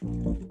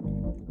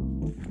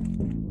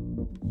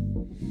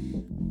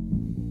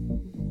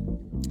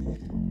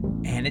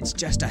and it's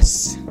just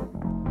us.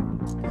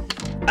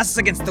 Us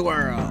against the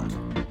world.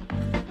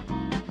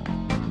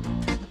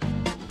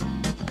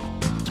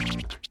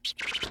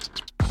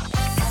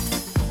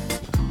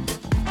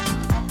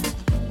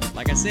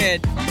 Like I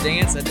said, you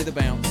dance, I do the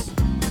bounce.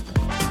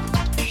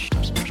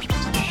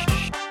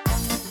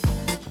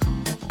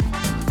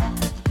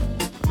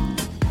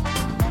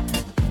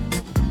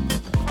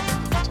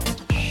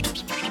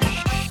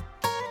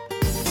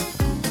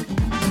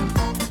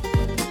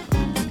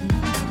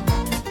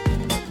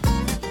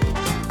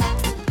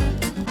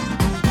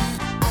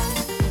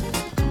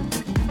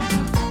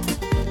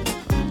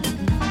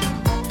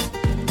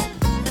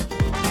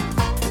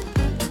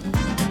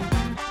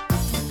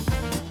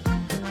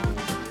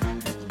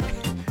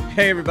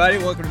 Hey everybody,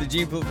 welcome to the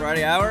Gene Pool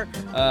Friday Hour.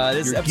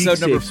 This is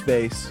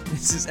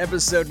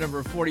episode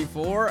number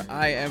 44.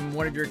 I am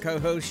one of your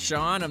co-hosts,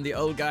 Sean. I'm the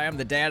old guy. I'm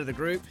the dad of the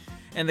group.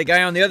 And the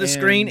guy on the other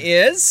screen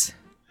is...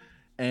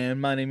 And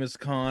my name is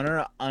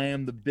Connor. I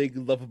am the big,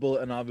 lovable,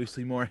 and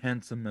obviously more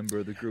handsome member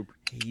of the group.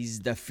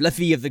 He's the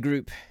fluffy of the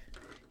group.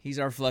 He's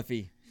our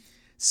fluffy.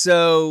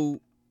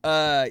 So,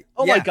 my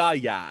God,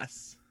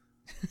 yes.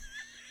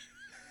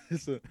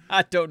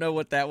 I don't know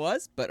what that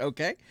was, but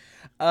okay.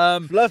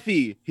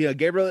 Fluffy. Yeah,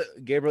 Gabriel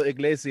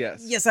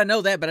Iglesias. Yes, I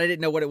know that, but I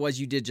didn't know what it was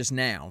you did just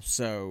now.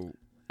 So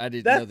I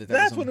didn't know that.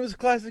 That's one of his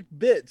classic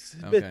bits.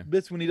 Okay.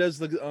 Bits when he does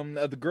the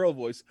girl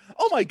voice.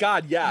 Oh my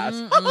God, yes.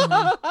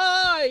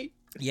 Hi.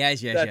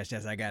 Yes.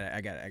 I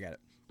got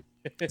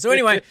it. So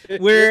anyway,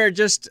 we're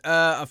just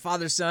a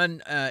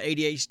father-son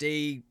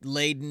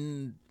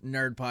ADHD-laden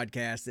nerd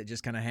podcast that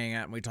just kind of hang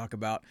out and we talk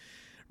about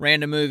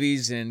random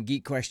movies and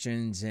geek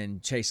questions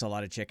and chase a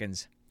lot of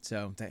chickens.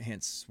 So that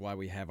hence why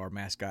we have our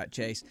mascot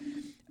Chase.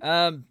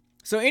 So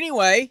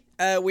anyway,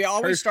 we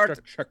always start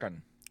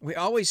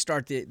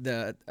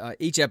the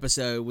each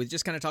episode with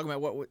just kind of talking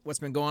about what's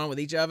been going on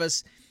with each of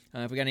us.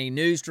 If we got any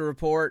news to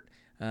report,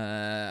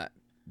 that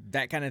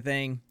kind of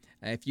thing.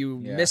 If you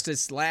missed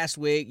us last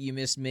week, you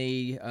missed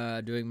me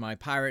doing my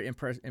pirate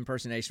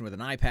impersonation with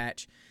an eye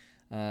patch.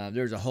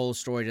 There's a whole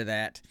story to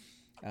that.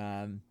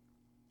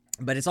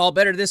 But it's all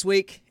better this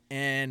week.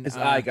 And his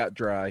eye got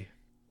dry.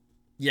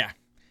 Yeah.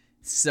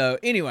 So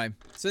anyway,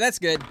 that's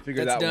good.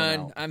 That's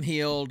done. One out. I'm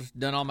healed.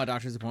 Done all my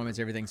doctor's appointments.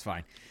 Everything's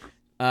fine.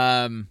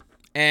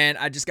 And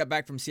I just got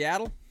back from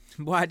Seattle.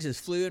 Boy, I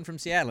just flew in from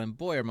Seattle, and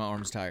boy, are my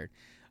arms tired.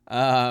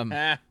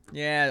 Yeah,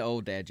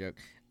 old dad joke.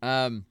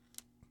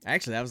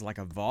 Actually, that was like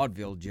a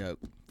vaudeville joke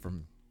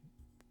from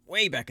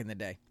way back in the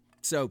day.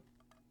 So,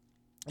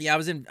 yeah, I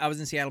was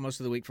in Seattle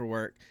most of the week for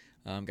work.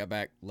 Got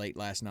back late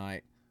last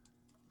night.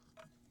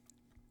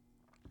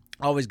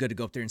 Always good to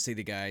go up there and see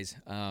the guys.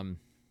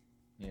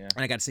 Yeah.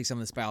 And I got to see some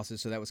of the spouses,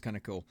 so that was kind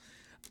of cool.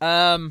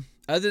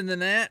 Other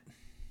than that,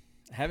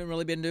 I haven't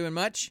really been doing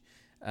much.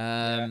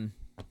 Yeah,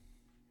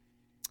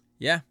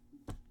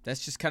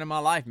 that's just kind of my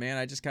life, man.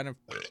 I just kind of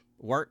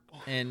work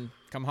and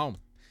come home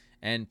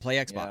and play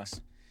Xbox. Yeah.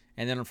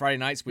 And then on Friday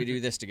nights, we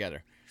do this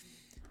together.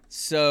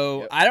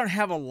 So I don't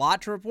have a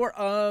lot to report.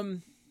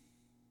 I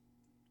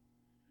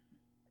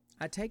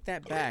take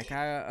that back.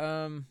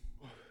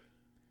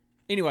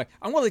 Anyway,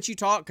 I'm going to let you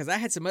talk because I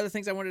had some other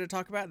things I wanted to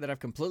talk about that I've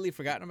completely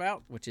forgotten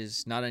about, which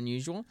is not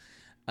unusual.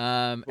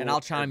 And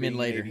I'll chime in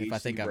later if I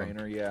think of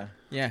them.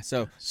 Yeah.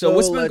 So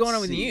what's been going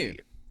on with you?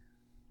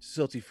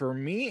 Silty, for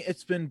me,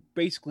 it's been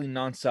basically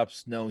nonstop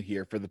snow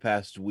here for the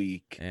past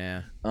week.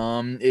 Yeah.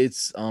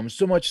 It's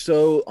so much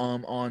so.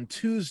 On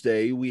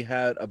Tuesday we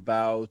had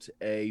about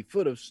a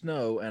foot of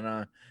snow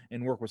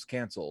and work was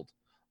canceled.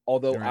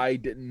 Although I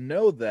didn't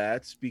know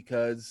that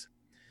because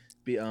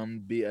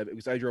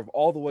I drove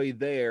all the way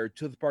there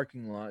to the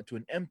parking lot, to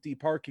an empty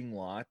parking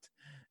lot.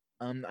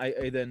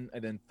 I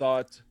then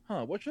thought,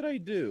 what should I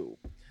do?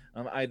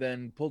 I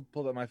then pulled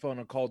out my phone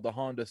and called the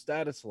Honda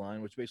status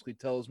line, which basically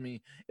tells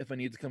me if I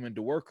need to come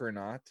into work or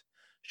not.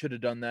 Should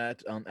have done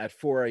that at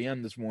 4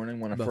 a.m. this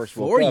morning when I first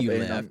woke up. Before you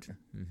left.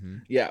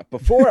 Yeah,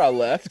 before I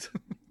left.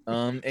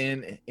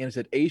 And it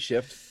said A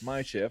shift,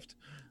 my shift,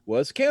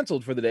 was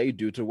canceled for the day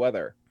due to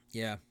weather.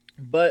 Yeah.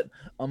 But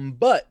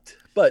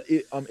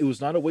it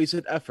was not a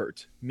wasted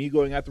effort. Me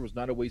going out there was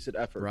not a wasted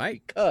effort,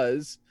 right?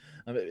 Because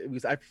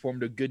I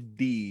performed a good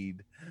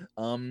deed.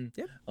 On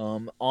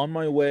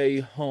my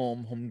way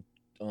home,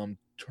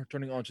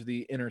 turning onto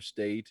the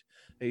interstate,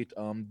 there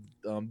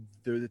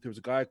was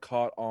a guy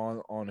caught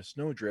on a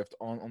snowdrift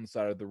on the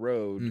side of the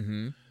road.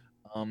 Mm-hmm.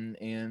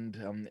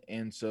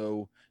 And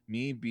so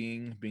me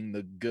being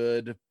the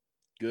good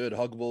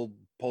huggable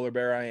polar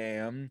bear I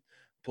am,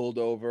 pulled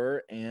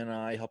over and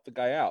I helped the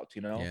guy out,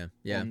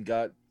 Yeah.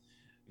 Got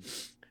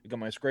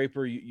my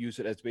scraper, used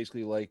it as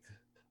basically like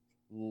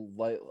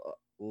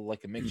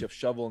a makeshift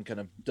shovel and kind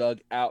of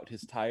dug out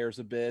his tires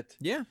a bit.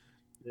 Yeah.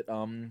 It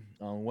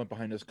went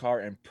behind his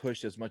car and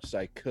pushed as much as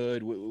I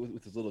could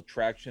with as little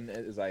traction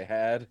as I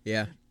had.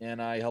 Yeah.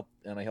 And I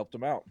helped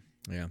him out.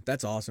 Yeah,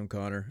 that's awesome,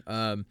 Connor.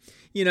 And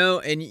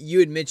you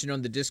had mentioned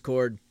on the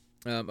Discord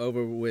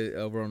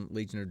over on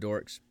Legion of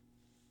Dorks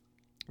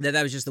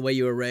that was just the way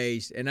you were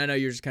raised. And I know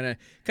you're just kind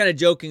of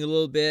joking a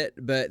little bit,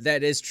 but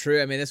that is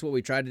true. I mean, that's what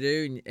we tried to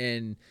do.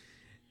 And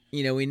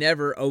you know, we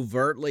never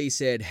overtly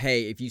said,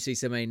 hey, if you see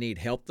somebody in need,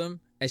 help them.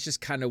 It's just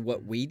kind of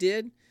what we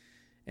did.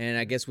 And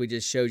I guess we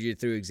just showed you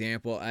through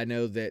example. I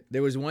know that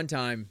there was one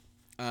time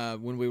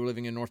when we were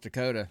living in North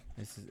Dakota.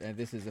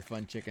 This is a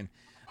fun chicken.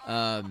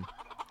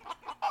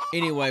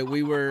 Anyway,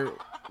 we were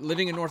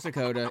living in North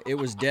Dakota. It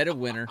was dead of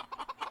winter.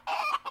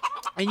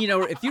 And, you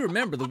know, if you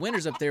remember, the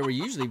winters up there were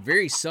usually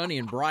very sunny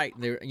and bright.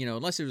 There, you know,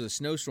 unless there was a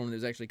snowstorm that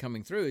was actually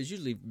coming through, it was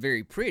usually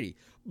very pretty,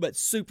 but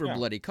super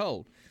bloody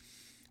cold.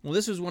 Well,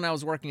 this was when I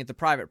was working at the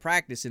private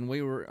practice, and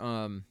we were,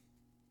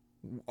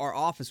 our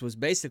office was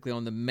basically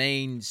on the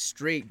main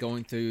street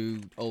going through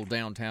old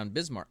downtown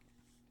Bismarck.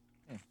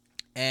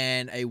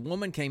 And a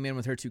woman came in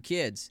with her 2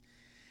 kids,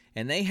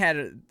 and they had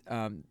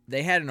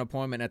an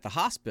appointment at the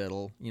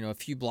hospital, you know, a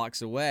few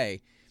blocks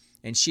away,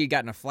 and she had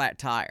gotten a flat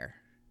tire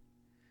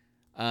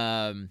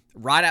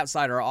right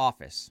outside our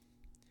office.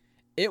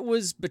 It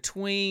was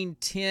between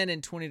 10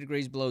 and 20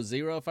 degrees below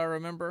zero, if I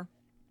remember.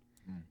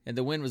 And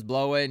the wind was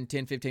blowing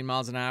 10, 15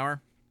 miles an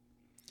hour.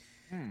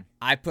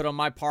 I put on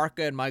my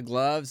parka and my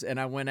gloves,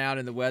 and I went out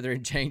in the weather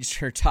and changed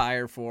her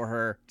tire for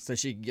her so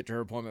she could get to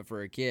her appointment for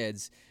her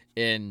kids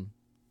in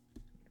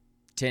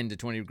 10 to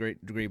 20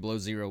 degree below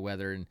zero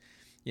weather. And,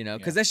 you know,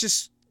 because that's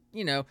just,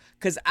 you know,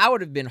 because I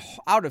would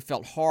have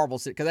felt horrible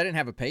because I didn't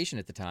have a patient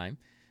at the time.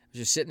 I was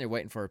just sitting there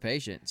waiting for a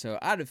patient. So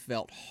I'd have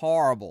felt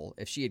horrible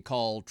if she had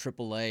called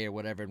AAA or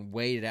whatever and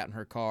waited out in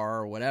her car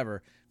or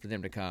whatever for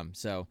them to come.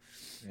 So,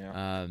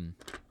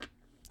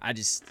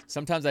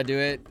 sometimes I do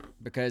it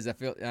because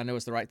I know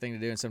it's the right thing to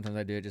do, and sometimes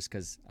I do it just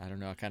because I don't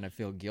know, I kind of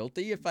feel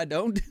guilty if I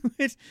don't do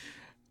it.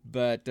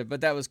 But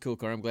that was cool,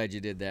 Corey. I'm glad you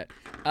did that.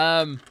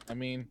 I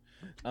mean,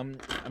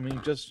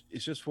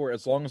 it's just for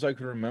as long as I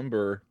can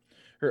remember.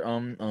 Her,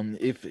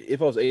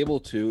 if I was able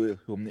to,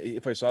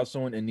 if I saw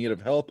someone in need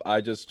of help,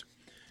 I did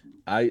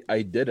it.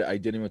 I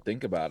didn't even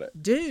think about it.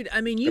 Dude, I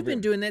mean, you've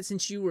been doing that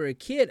since you were a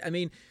kid. I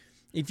mean,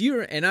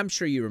 and I'm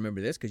sure you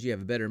remember this because you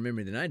have a better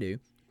memory than I do,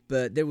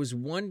 but there was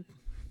one,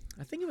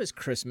 I think it was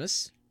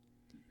Christmas.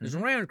 It was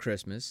around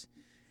Christmas,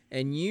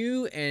 and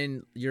you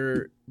and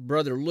your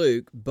brother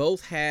Luke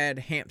both had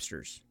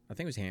hamsters. I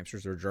think it was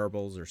hamsters or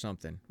gerbils or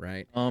something,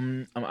 right?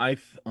 I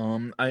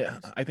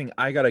think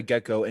I got a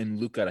gecko and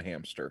Luke got a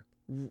hamster.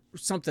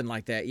 Something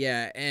like that,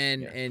 yeah.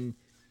 And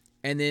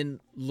then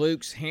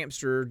Luke's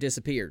hamster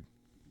disappeared.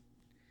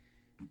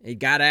 He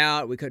got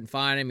out. We couldn't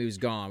find him. He was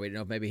gone. We didn't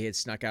know if maybe he had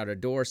snuck out a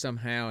door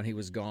somehow, and he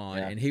was gone.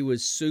 Yeah. And he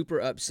was super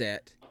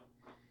upset.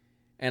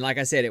 And like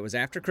I said, it was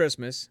after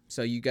Christmas,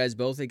 so you guys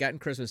both had gotten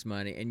Christmas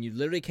money, and you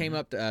literally came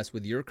up to us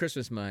with your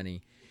Christmas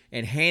money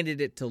and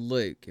handed it to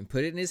Luke and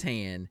put it in his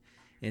hand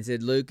and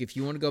said, Luke, if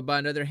you want to go buy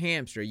another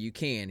hamster, you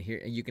can.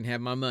 Here, you can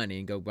have my money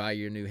and go buy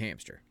your new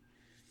hamster.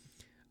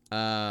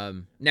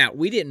 Now,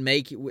 we didn't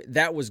make it.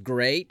 That was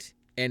great,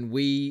 and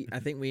I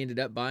think we ended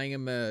up buying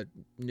him a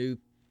new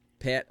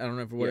pet. I don't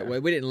know what it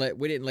was. We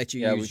didn't let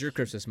you use your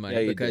Christmas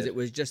money because it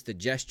was just the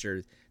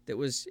gesture that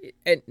was,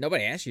 and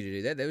nobody asked you to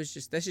do that.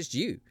 That's just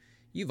you.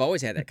 You've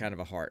always had that kind of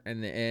a heart,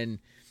 and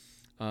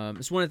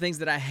it's one of the things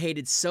that I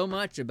hated so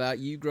much about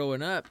you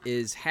growing up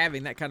is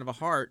having that kind of a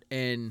heart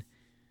and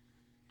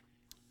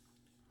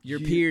your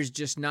peers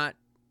just not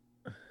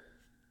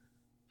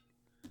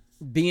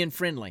being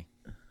friendly,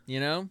 you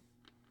know?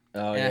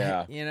 Oh,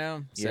 yeah. You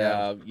know?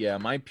 So, yeah.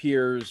 My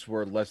peers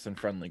were less than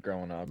friendly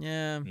growing up.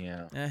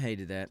 Yeah. I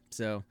hated that.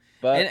 So,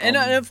 but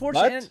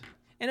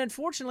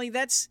unfortunately,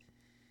 that's,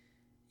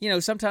 you know,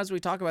 sometimes we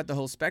talk about the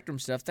whole spectrum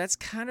stuff. That's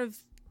kind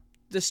of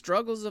the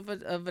struggles of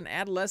an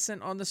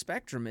adolescent on the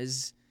spectrum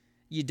is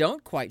you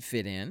don't quite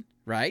fit in,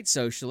 right?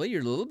 Socially,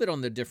 you're a little bit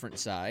on the different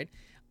side.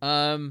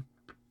 And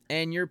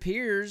your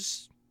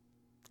peers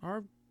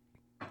are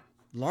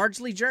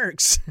largely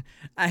jerks.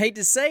 I hate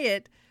to say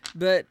it,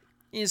 but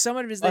you know, some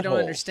of it is they don't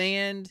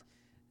understand.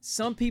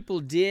 Some people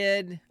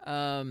did,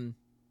 and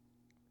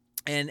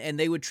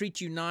they would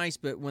treat you nice,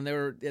 but when they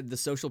were the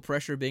social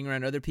pressure of being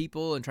around other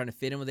people and trying to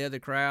fit in with the other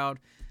crowd,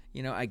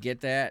 you know, I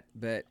get that.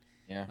 But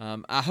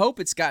I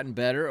hope it's gotten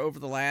better over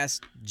the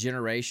last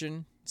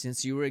generation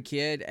since you were a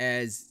kid,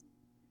 as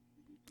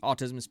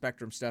autism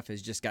spectrum stuff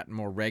has just gotten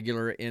more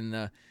regular in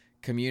the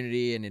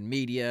community and in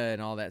media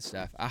and all that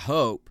stuff. I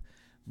hope,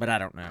 but I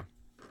don't know.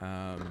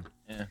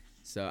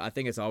 So I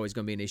think it's always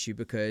going to be an issue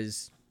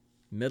because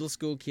middle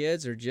school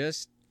kids are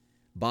just,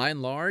 by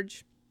and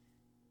large,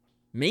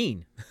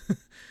 mean.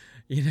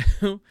 You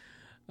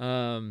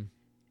know?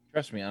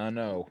 Trust me, I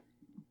know.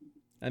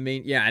 I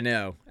mean, yeah, I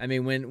know. I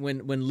mean,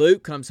 when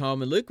Luke comes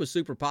home, and Luke was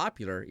super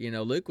popular, you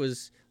know, Luke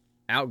was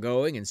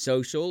outgoing and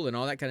social and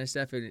all that kind of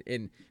stuff.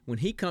 And when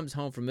he comes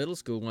home from middle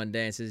school one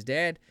day and says,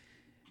 Dad,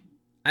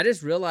 I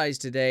just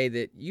realized today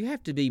that you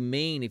have to be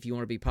mean if you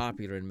want to be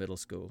popular in middle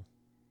school.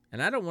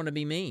 And I don't want to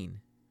be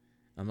mean.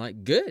 I'm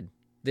like, good.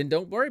 Then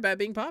don't worry about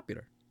being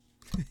popular.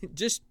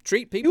 Just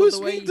treat people the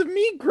way... He was mean to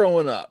me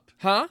growing up.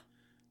 Huh?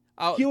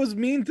 He was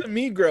mean to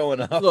me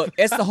growing up. Look,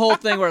 it's the whole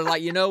thing where,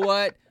 like, you know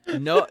what?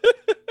 No,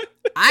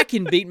 I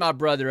can beat my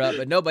brother up,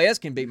 but nobody else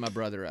can beat my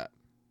brother up,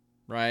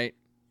 right?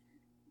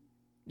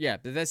 Yeah,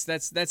 but that's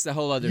the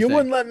whole other You thing.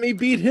 wouldn't let me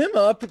beat him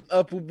up.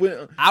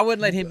 When, I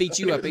wouldn't let him beat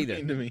you up either.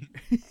 To me.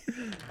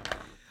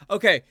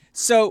 Okay,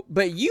 so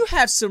but you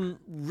have some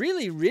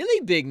really,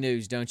 really big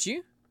news, don't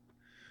you?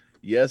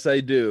 Yes, I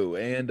do,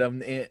 and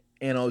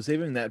I was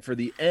saving that for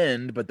the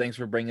end, but thanks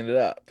for bringing it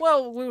up.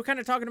 Well, we were kind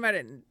of talking about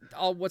it,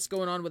 all what's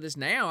going on with us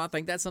now. I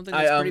think that's something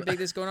that's pretty big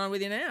that's going on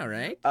with you now,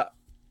 right?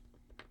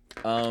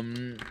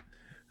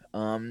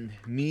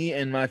 Me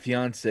and my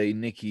fiance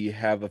Nikki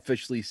have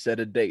officially set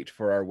a date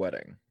for our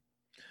wedding,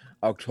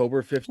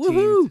 October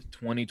 15th,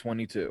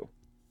 2022.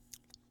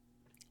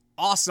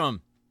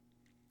 Awesome.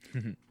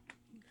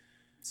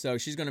 So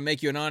she's going to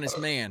make you an honest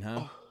man,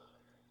 huh?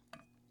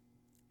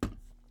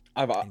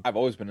 I've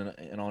always been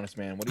an honest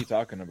man. What are you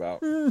talking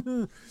about?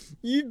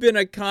 You've been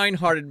a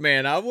kind-hearted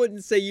man. I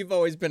wouldn't say you've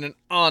always been an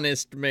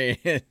honest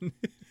man.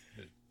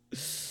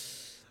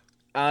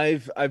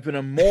 I've been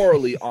a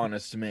morally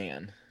honest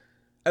man.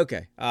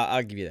 Okay,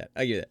 I'll give you that.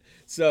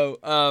 So,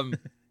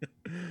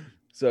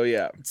 so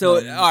yeah. So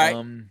all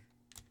right.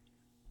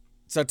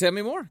 So tell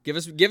me more. Give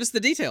us the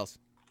details.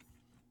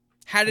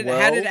 How did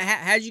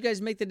you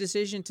guys make the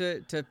decision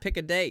to pick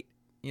a date?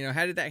 You know,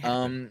 how did that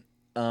happen?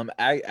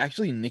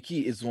 Actually,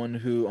 Nikki is one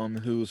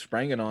who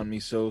sprang it on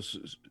me so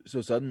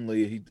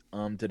suddenly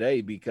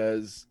today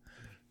because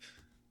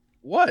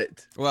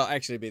what? Well,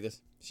 actually, be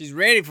this. She's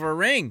ready for a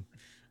ring.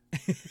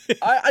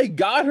 I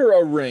got her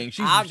a ring.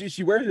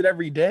 She wears it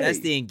every day. That's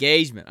the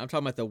engagement. I'm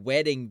talking about the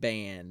wedding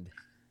band.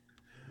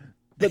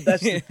 But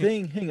that's the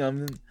thing. Hang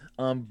on.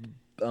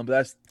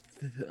 That's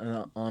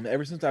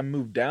ever since I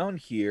moved down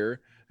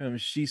here,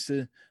 she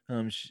said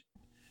I'm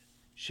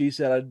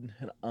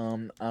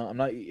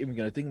not even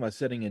gonna think about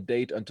setting a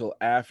date until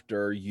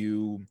after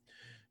you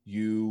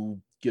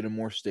get a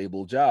more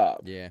stable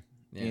job. Yeah.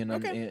 And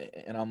okay.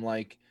 and I'm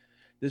like,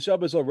 this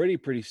job is already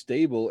pretty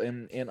stable,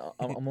 and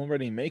I'm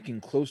already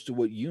making close to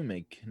what you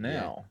make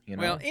now. Yeah. You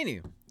know.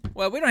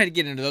 Well, we don't have to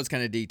get into those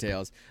kind of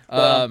details.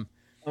 But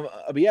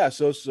yeah,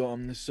 so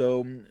when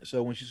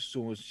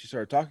she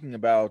started talking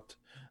about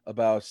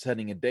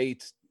setting a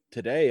date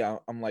today,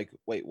 I'm like,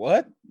 wait,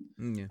 what?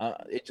 Yeah.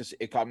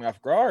 It caught me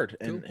off guard,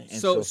 and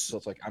so it's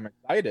like I'm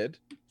excited.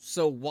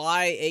 So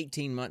why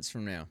 18 months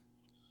from now?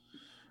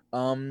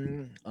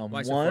 One,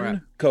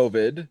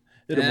 COVID.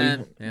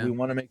 We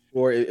want to make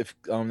sure if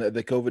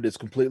the COVID is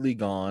completely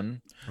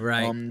gone.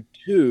 Right.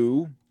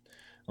 Two,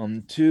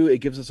 it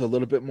gives us a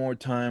little bit more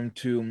time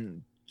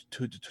to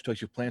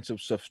actually plan some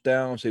stuff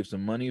down, save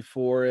some money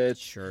for it.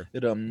 Sure.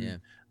 And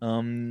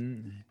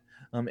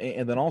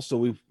then also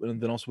we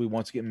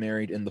want to get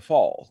married in the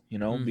fall, you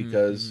know,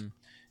 because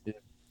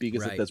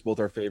right. that's both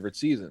our favorite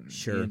seasons.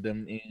 Sure.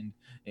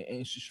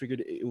 And she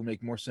figured it would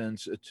make more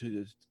sense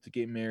to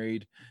get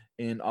married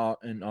in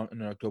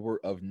October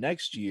of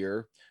next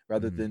year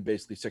rather than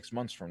basically 6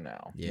 months from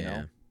now. Yeah. You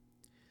know?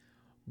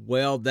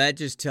 Well, that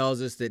just tells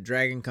us that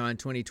DragonCon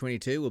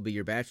 2022 will be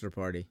your bachelor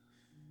party.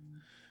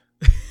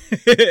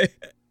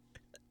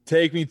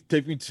 Take me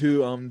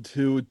to a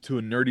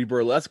nerdy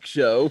burlesque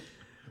show.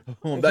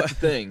 That's the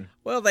thing.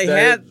 Well, they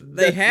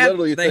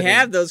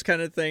have those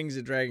kind of things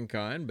at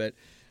DragonCon, but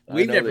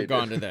we've never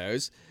gone to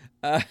those.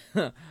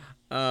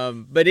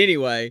 But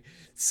anyway,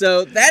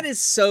 so that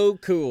is so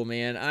cool,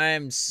 man. I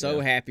am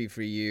so happy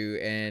for you,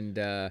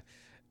 and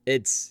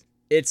it's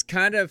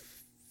kind of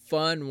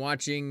fun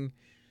watching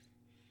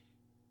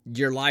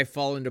your life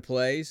fall into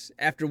place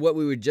after what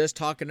we were just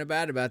talking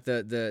about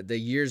the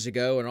years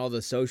ago and all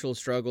the social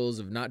struggles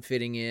of not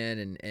fitting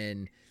in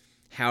and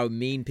how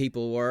mean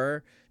people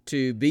were,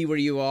 to be where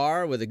you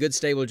are with a good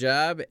stable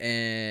job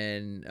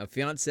and a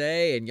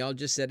fiance, and y'all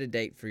just set a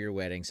date for your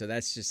wedding. So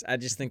I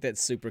just think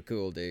that's super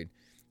cool, dude.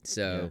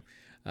 So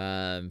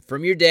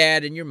from your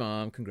dad and your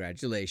mom,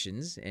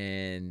 congratulations,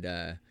 and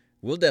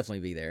we'll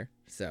definitely be there.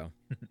 So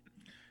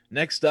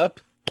next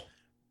up,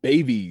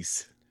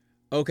 babies.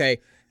 Okay.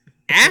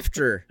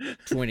 After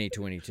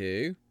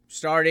 2022,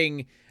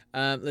 starting,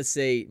 let's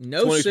see,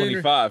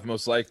 2025,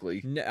 most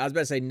likely. No, I was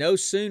about to say no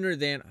sooner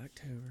than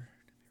October, November,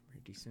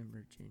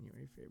 December,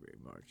 January, February,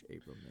 March,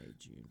 April, May,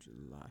 June,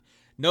 July.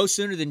 No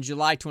sooner than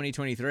July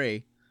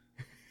 2023.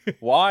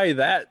 Why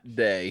that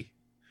day?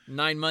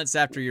 9 months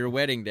after your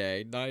wedding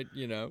day,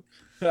 you know.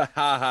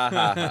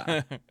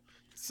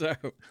 So,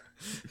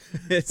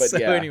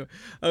 anyway,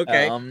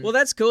 okay. Well,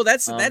 that's cool.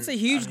 That's a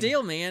huge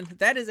deal, man.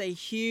 That is a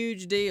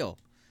huge deal.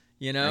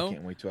 You know, I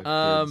can't wait to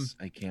have kids.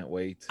 I can't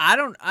wait. I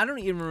don't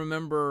even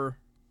remember.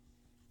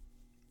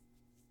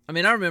 I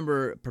mean, I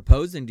remember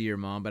proposing to your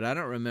mom, but I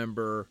don't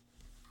remember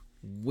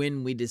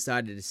when we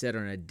decided to set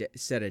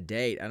a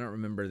date. I don't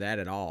remember that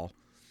at all.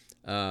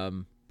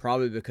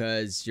 Probably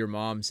because your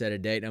mom set a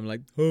date, and I'm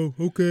like, oh,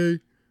 okay.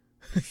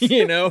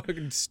 You know,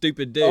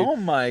 stupid dude. Oh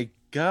my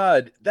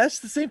God, that's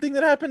the same thing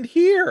that happened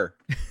here.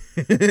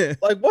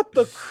 Like, what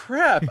the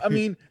crap? I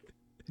mean,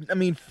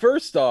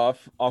 first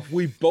off,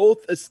 we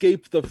both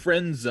escaped the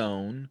friend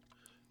zone.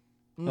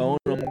 Our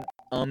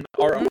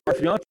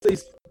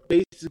fiancés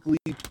basically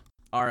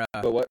our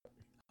what?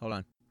 Hold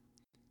on.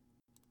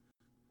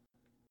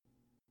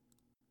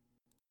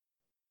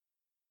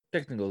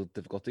 Technical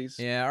difficulties.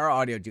 Yeah, our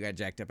audio got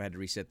jacked up. I had to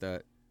reset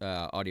the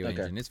audio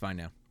engine. It's fine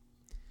now.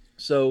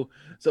 So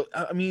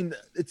I mean,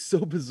 it's so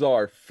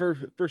bizarre.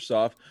 First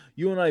off,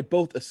 you and I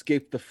both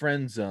escaped the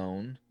friend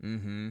zone.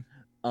 Mm-hmm.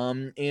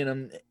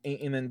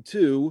 And then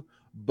two,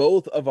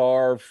 both of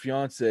our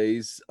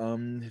fiancés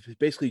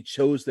basically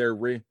chose their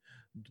ring,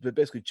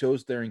 basically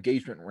chose their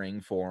engagement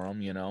ring for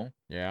them. You know.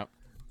 Yeah.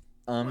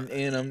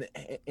 And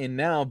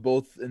now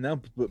both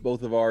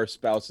of our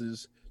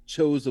spouses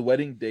chose the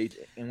wedding date,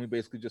 and we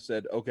basically just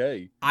said,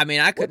 okay. I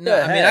mean, I could no.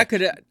 I mean, I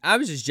could. I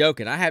was just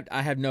joking. I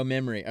have no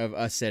memory of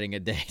us setting a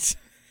date,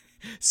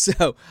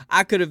 so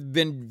I could have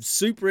been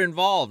super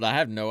involved. I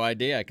have no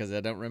idea because I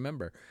don't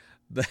remember.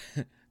 But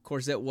of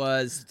course, it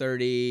was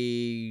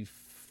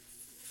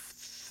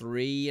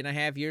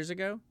 33.5 years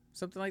ago,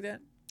 something like that.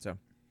 So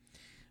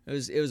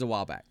it was a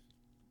while back.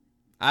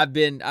 I've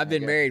been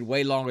married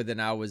way longer than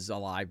I was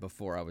alive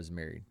before I was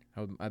married.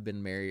 I've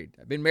been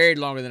married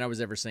longer than I was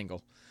ever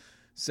single.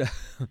 So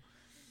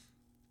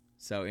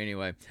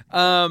anyway,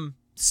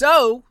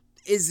 so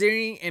is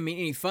there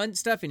any fun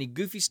stuff, any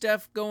goofy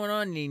stuff going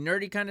on, any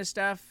nerdy kind of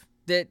stuff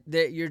that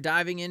you're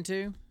diving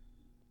into?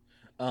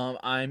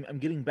 I'm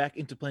getting back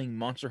into playing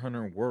Monster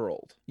Hunter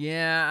World.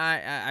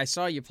 Yeah, I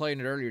saw you playing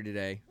it earlier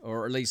today,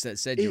 or at least that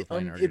said you were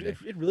playing it earlier today.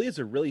 It really is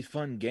a really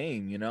fun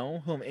game, you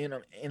know, and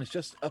it's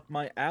just up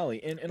my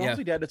alley. And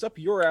honestly, Dad, it's up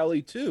your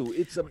alley too.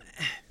 It's a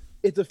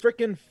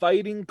freaking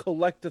fighting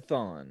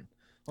collectathon.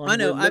 I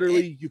know.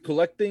 Literally, you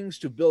collect things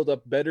to build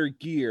up better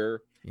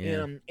gear,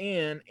 and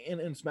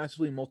it's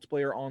massively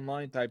multiplayer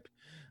online type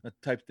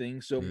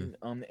thing. So and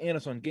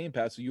it's on Game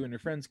Pass, so you and your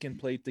friends can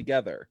play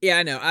together. Yeah,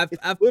 I know.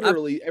 I've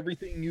literally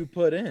everything you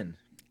put in.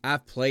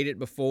 I've played it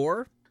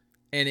before,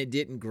 and it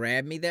didn't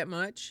grab me that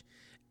much.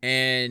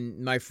 And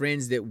my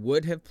friends that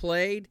would have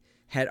played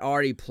had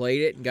already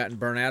played it and gotten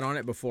burnt out on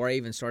it before I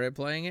even started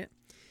playing it.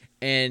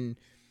 And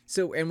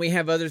we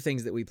have other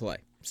things that we play.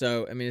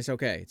 So I mean, it's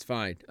okay. It's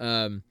fine.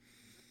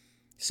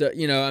 So,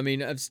 you know, I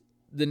mean,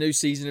 the new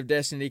season of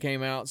Destiny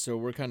came out, so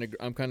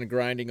I'm kind of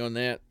grinding on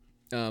that.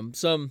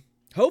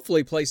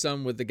 Hopefully play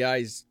some with the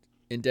guys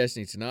in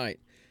Destiny tonight,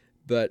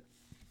 but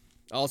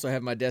I also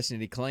have my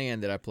Destiny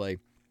clan that I play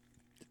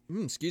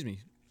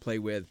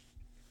with.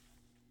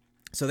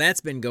 So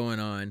that's been going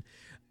on.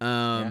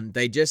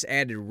 They just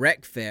added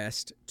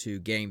Wreckfest to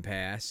Game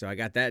Pass, so I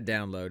got that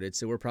downloaded.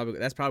 So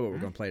that's probably what we're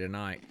going to play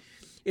tonight.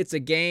 It's a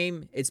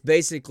game. It's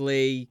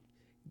basically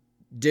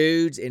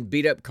dudes in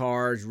beat up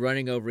cars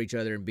running over each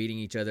other and beating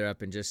each other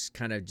up and just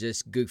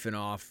goofing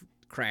off,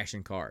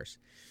 crashing cars.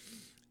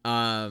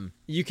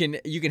 You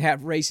can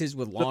have races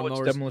with lawnmowers.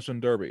 So it's Demolition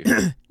Derby.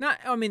 There's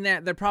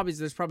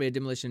probably a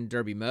Demolition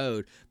Derby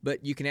mode,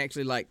 but you can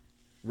actually like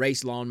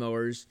race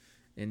lawnmowers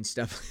and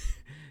stuff.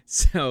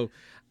 So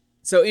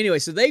anyway,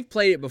 so they've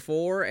played it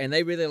before and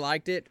they really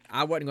liked it.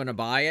 I wasn't going to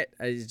buy it.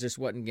 It just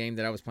wasn't a game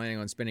that I was planning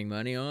on spending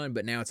money on,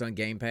 but now it's on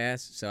Game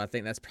Pass, so I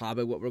think that's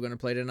probably what we're going to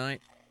play tonight.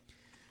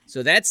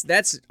 So that's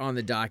on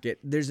the docket.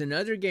 There's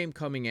another game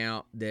coming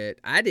out that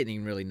I didn't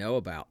even really know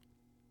about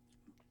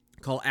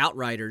called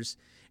Outriders,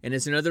 and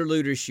it's another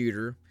looter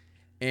shooter,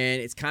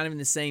 and it's kind of in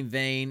the same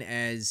vein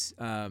as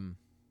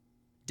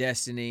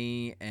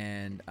Destiny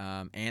and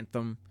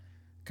Anthem,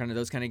 kind of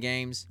those kind of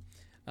games.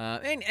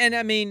 And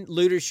I mean,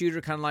 looter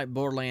shooter, kind of like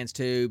Borderlands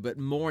 2, but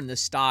more in the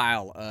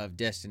style of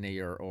Destiny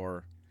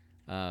or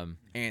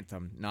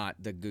Anthem, not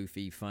the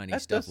goofy, funny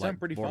stuff. That does like sound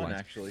pretty fun,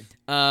 actually.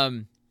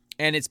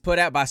 And it's put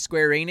out by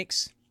Square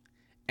Enix,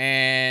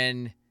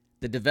 and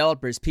the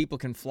developers People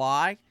Can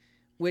Fly,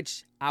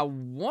 which I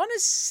want to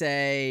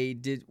say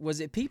was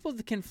it People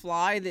That Can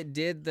Fly that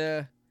did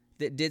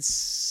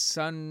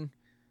Sunset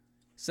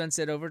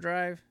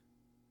Overdrive?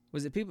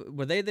 Was it people?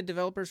 Were they the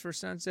developers for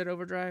Sunset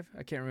Overdrive?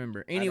 I can't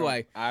remember.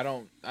 Anyway, I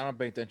don't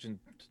pay attention.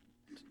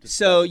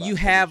 So you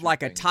have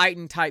like a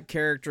Titan type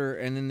character,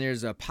 and then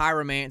there's a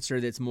Pyromancer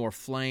that's more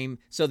flame.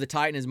 So the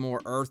Titan is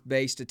more earth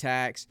based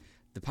attacks.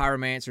 The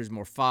Pyromancer is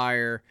more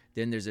fire.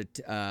 Then there's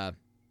a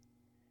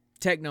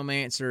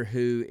Technomancer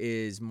who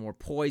is more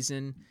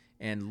poison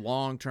and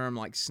long-term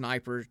like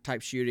sniper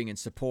type shooting and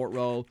support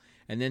role.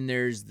 And then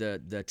there's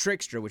the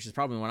Trickster, which is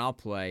probably one I'll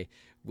play,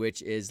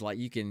 which is like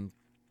you can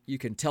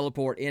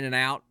teleport in and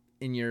out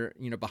in your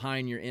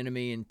behind your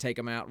enemy and take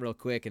them out real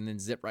quick and then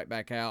zip right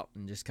back out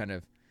and just kind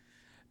of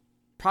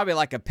probably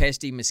like a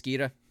pesty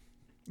mosquito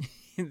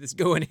that's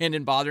going in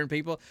and bothering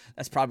people.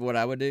 That's probably what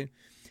I would do.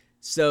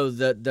 So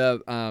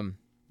the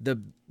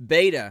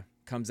beta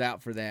comes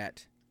out for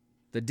that.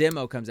 The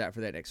demo comes out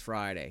for that next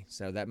Friday.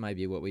 So that might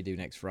be what we do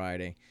next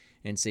Friday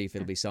and see if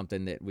it'll be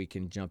something that we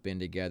can jump in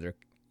together,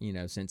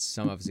 since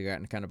some of us have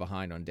gotten kind of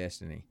behind on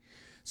Destiny.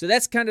 So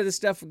that's kind of the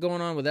stuff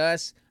going on with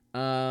us.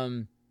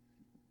 I'm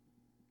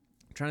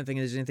trying to think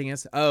if there's anything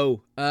else.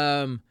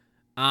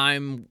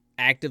 I'm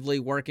actively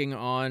working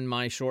on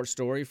my short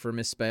story for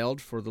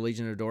Misspelled for the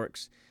Legion of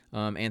Dorks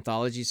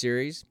anthology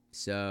series.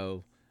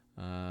 So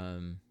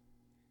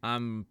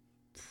I'm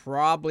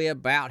probably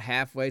about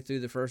halfway through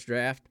the first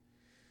draft.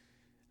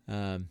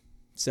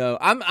 So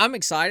I'm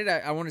excited.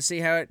 I want to see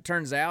how it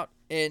turns out,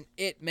 and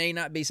it may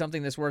not be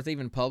something that's worth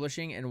even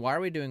publishing. And why are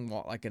we doing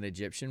like an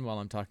Egyptian while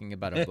I'm talking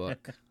about a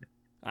book?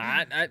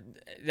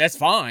 That's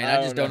fine.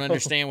 I just don't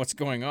understand what's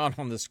going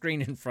on the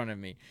screen in front of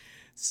me.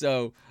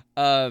 So,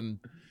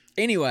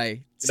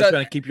 anyway, just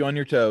trying to keep you on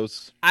your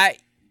toes. I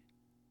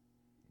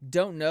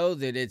don't know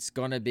that it's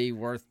going to be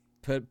worth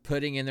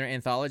putting in their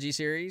anthology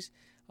series.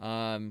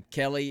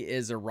 Kelly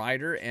is a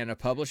writer and a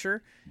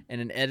publisher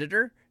and an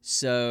editor,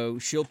 so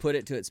she'll put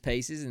it to its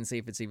paces and see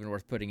if it's even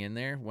worth putting in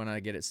there. When I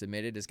get it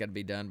submitted, it's got to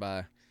be done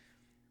by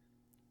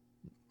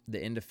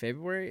the end of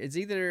February. It's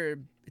either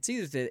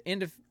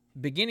the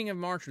beginning of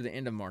March or the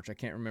end of March. I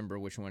can't remember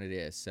which one it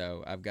is.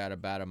 So I've got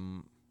about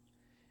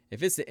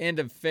if it's the end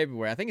of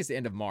February, I think it's the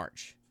end of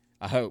March.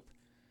 I hope,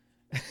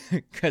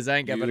 because I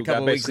ain't got but a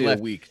couple weeks left.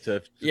 A week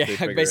to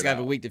I basically have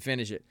a week to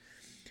finish it.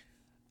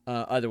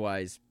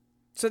 Otherwise,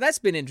 so that's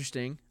been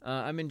interesting.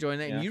 I'm enjoying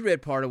that. Yeah. And you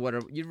read part of what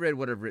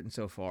I've written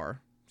so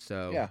far.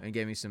 So and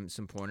gave me some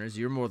pointers.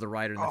 You're more the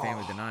writer in the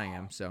family than I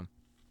am.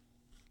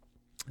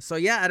 So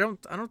yeah, I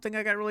don't think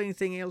I got really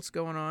anything else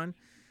going on.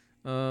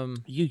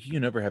 You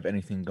never have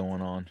anything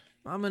going on.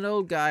 I'm an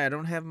old guy. I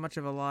don't have much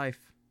of a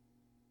life.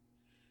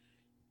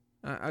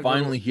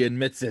 Finally, he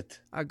admits it.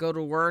 I go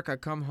to work. I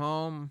come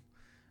home.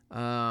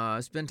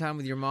 Spend time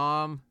with your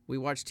mom. We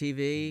watch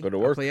TV. Go to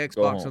work. I play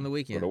Xbox on the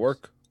weekend. Go to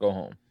work. Go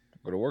home.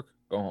 Go to work.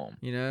 Go home.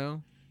 You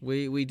know,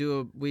 we're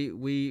doing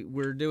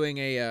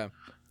a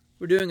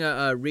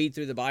read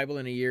through the Bible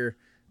in a year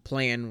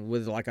plan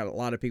with like a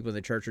lot of people in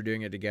the church are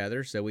doing it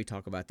together. So we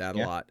talk about that a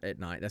lot at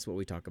night. That's what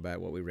we talk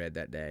about. What we read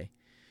that day.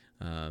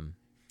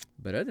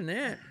 But other than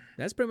that,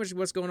 that's pretty much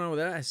what's going on with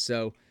us.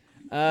 So,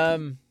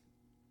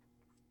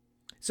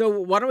 so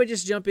why don't we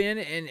just jump in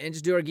and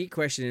just do our geek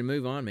question and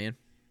move on, man?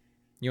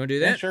 You want to do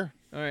that? Yeah, sure.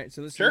 All right,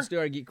 so let's do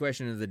our geek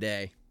question of the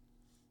day.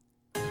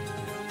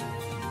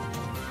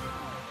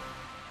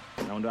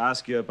 I want to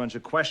ask you a bunch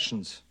of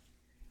questions,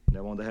 and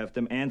I want to have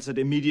them answered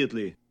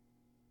immediately.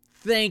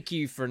 Thank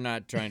you for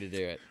not trying to do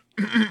it.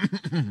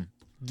 I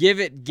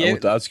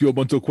want to ask you a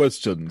bunch of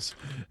questions,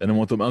 and I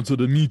want them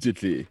answered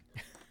immediately.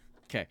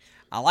 Okay.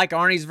 I like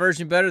Arnie's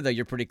version better, though.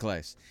 You're pretty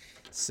close.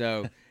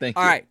 So, thank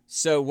you. All right.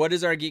 So, what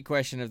is our geek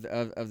question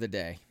of the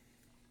day?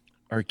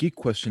 Our geek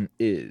question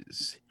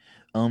is,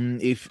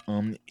 if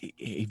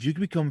you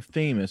could become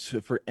famous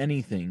for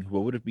anything,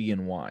 what would it be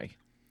and why?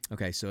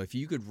 Okay, so if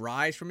you could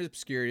rise from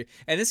obscurity,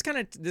 and this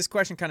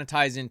question kind of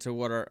ties into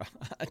what I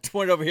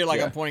pointed over here,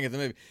 like I'm pointing at the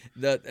movie,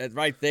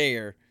 right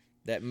there,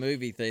 that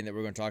movie thing that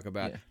we're going to talk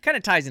about, kind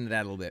of ties into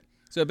that a little bit.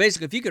 So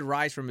basically, if you could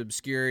rise from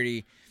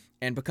obscurity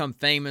and become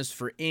famous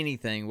for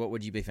anything, what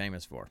would you be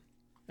famous for?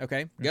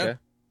 Okay, go.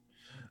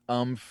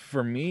 Okay.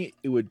 For me,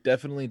 it would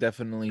definitely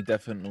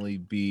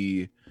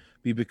be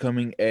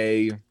becoming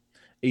a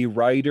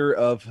writer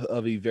of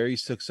a very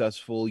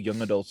successful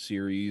young adult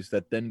series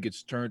that then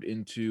gets turned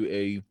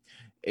into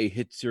a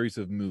hit series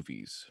of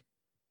movies.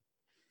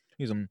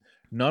 He's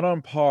not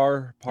on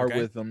par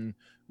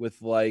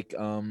with like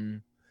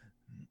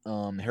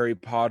Harry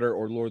Potter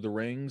or Lord of the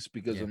Rings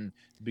because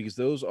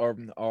those are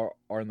in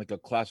like a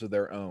class of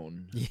their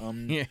own.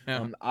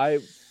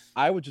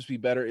 I would just be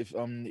better if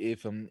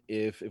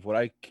what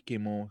I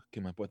came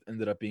up with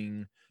ended up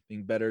being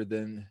better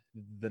than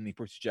the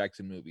Percy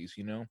Jackson movies,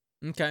 you know?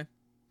 Okay.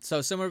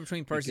 So somewhere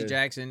between Percy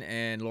Jackson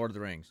and Lord of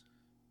the Rings.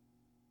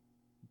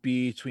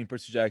 Between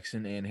Percy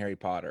Jackson and Harry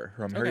Potter.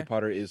 Harry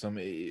Potter is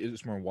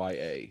more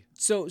YA.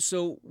 So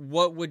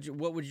what would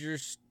your,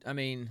 I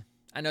mean,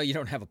 I know you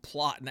don't have a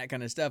plot and that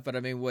kind of stuff, but I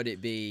mean, would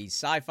it be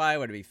sci-fi?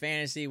 Would it be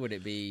fantasy? Would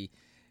it be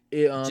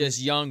just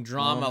young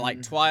drama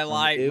like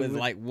Twilight with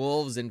like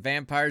wolves and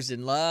vampires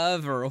in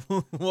love, or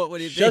what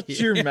would it be? Shut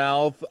your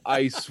mouth!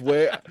 I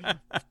swear to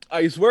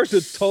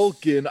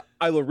Tolkien,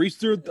 I will reach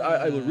through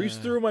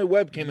my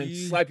webcam and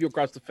slap you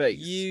across the face.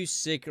 You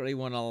secretly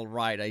want to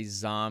write a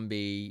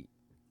zombie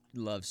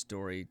love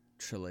story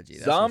trilogy.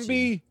 That's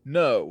zombie?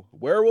 No.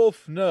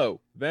 Werewolf?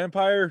 No.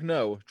 Vampire?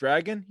 No.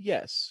 Dragon?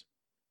 Yes.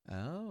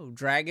 Oh,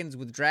 dragons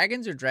with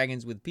dragons or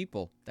dragons with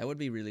people? That would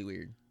be really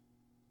weird.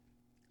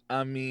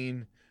 I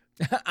mean,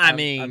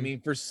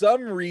 for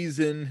some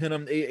reason,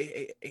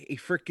 a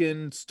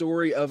freaking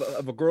story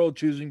of a girl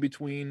choosing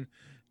between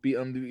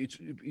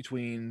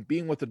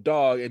being with a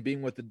dog and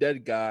being with the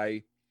dead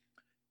guy,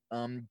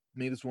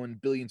 made this one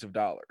billions of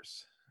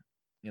dollars.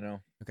 You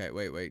know. Okay,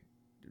 wait.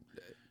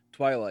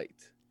 Twilight.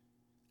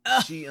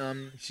 She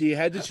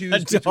had to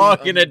choose a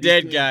dog and a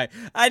dead guy.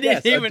 I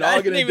didn't even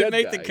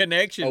make the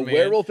connection. A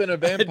werewolf and a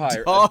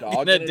vampire. A dog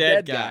and a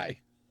dead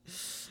guy.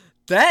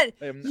 That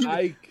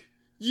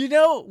you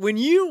know, when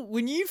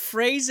you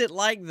phrase it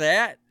like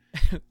that,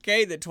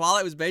 okay, that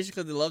Twilight was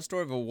basically the love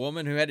story of a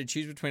woman who had to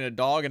choose between a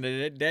dog and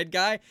a dead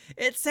guy,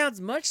 it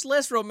sounds much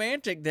less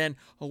romantic than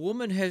a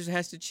woman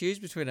has to choose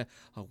between a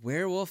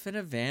werewolf and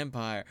a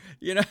vampire.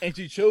 You know, and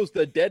she chose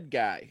the dead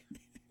guy.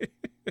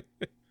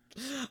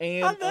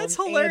 And that's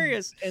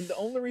hilarious. And the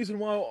only reason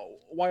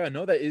why I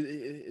know that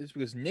is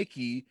because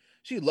Nikki,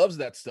 She loves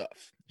that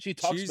stuff. She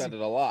talks Choosing- about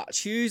it a lot.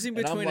 Choosing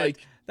And I'm between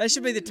like, that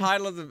should be the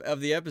title of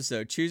the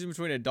episode. Choosing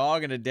between a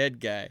dog and a dead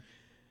guy.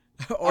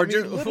 Or I mean,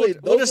 just, literally,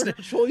 we'll those just are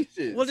her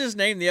choices. we'll just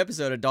name the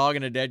episode "A Dog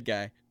and a Dead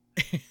Guy."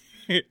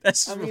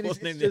 That's I mean, we'll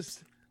it's name the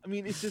just. I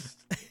mean, it's just.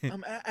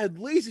 At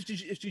least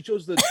if she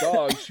chose the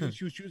dog, she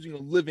was choosing a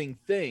living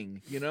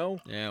thing. You know.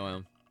 Yeah,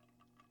 well.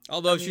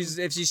 Although if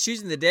she's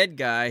choosing the dead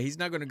guy, he's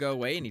not going to go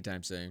away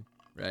anytime soon,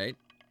 right?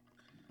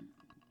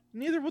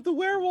 Neither would the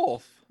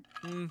werewolf.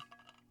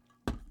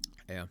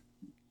 Yeah.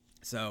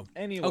 So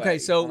Anyway. okay,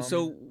 so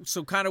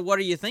kind of what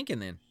are you thinking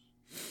then?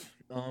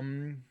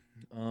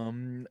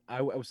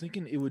 I was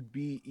thinking it would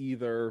be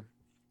either,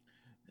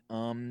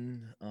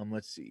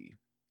 let's see,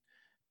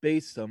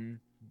 based on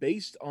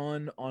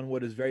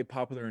what is very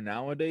popular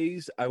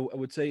nowadays, I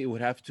would say it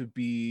would have to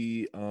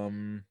be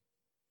my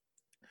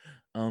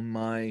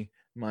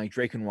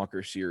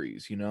Drakenwalker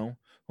series, you know,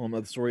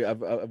 the story I've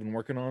been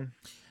working on.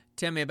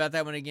 Tell me about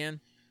that one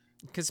again,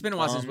 because it's been a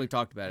while since we've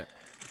talked about it.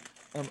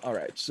 All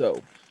right,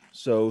 so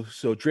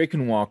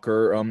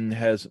Drakenwalker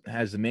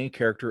has the main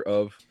character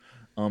of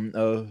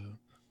Morgan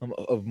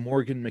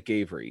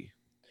McAvery.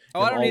 Oh,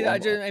 I don't need.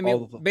 I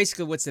mean,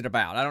 basically, what's it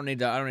about? I don't need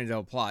the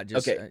whole plot.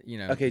 Just okay, you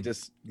know. Okay,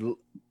 just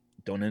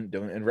don't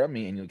interrupt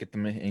me, and you'll get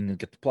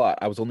the plot.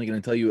 I was only going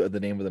to tell you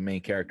the name of the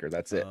main character.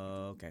 That's it.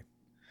 Okay.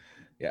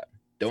 Yeah.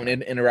 Don't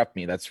interrupt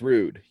me. That's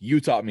rude. You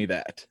taught me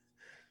that.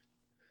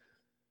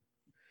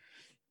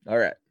 All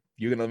right.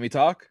 You gonna let me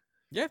talk?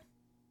 Yeah.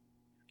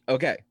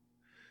 Okay.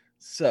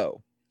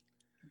 So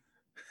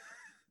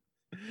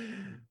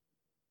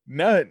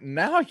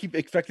now I keep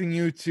expecting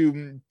you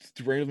to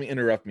randomly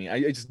interrupt me.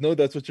 I just know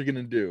that's what you're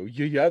gonna do.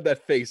 You have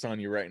that face on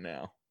you right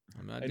now.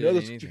 I'm not I doing know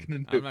that's anything. what you're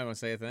gonna do. I'm not gonna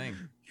say a thing.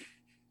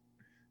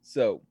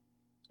 So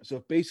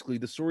basically,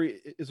 the story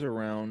is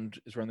around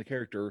the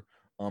character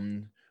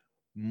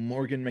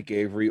Morgan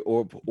McAvery,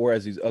 or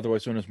as he's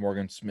otherwise known as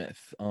Morgan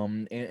Smith.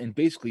 And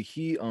basically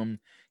he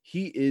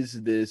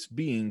is this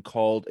being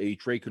called a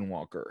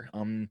Drakenwalker.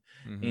 And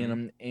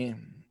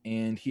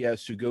he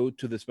has to go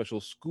to the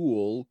special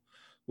school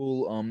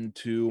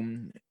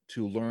to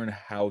learn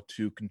how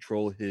to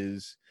control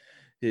his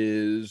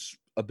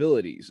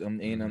abilities.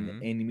 And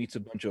he meets a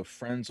bunch of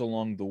friends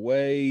along the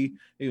way,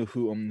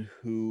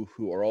 who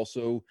are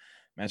also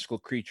magical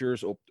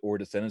creatures or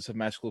descendants of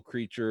magical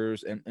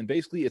creatures, and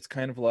basically it's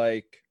kind of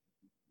like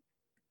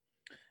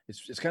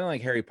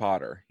Harry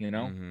Potter, you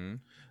know.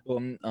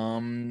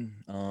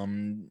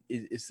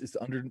 It's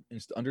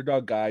the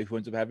underdog guy who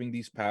ends up having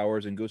these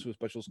powers and goes to a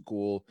special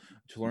school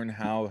to learn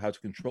how to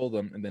control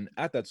them, and then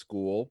at that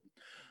school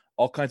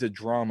all kinds of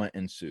drama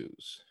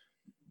ensues.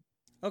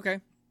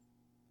 Okay,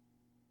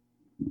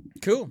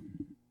 cool.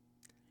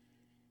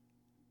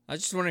 I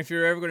was just wondering if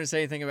you're ever going to say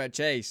anything about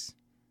Chase.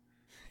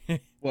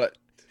 What?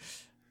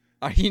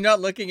 Are you not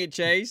looking at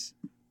Chase?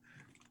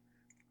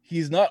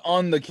 He's not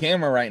on the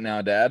camera right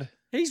now, Dad.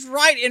 He's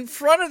right in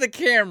front of the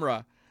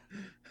camera.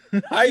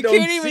 I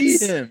don't see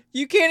him.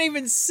 You can't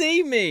even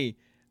see me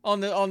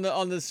on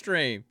the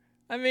stream.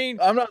 I mean,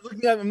 I'm not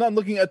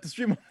looking at the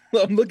stream.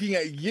 I'm looking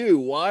at you.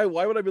 Why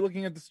would I be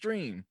looking at the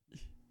stream?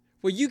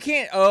 Well, you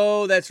can't.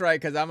 Oh, that's right,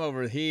 because I'm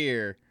over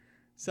here.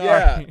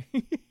 Sorry.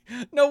 Yeah.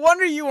 No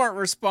wonder you weren't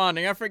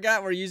responding. I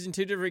forgot we're using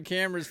two different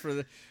cameras for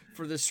the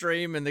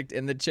stream and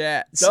the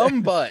chat.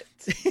 Dumb butt.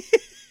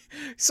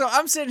 So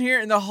I'm sitting here,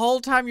 and the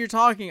whole time you're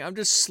talking, I'm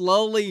just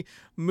slowly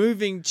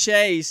moving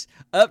Chase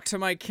up to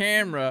my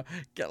camera,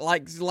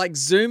 like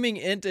zooming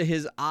into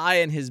his eye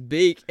and his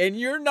beak, and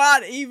you're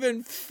not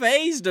even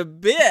phased a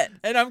bit.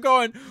 And I'm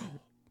going,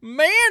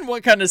 man,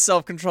 what kind of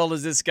self-control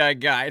has this guy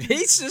got?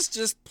 He's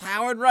just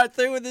plowing right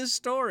through with his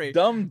story.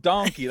 Dumb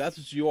donkey. That's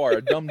what you are,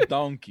 a dumb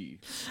donkey.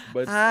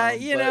 But but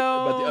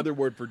the other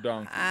word for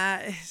donkey.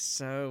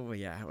 So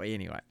yeah. Well,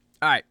 anyway.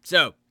 All right.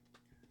 So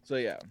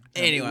yeah.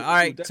 Anyway, all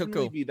right. So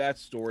cool. Be that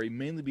story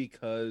mainly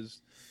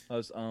because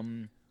those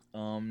kind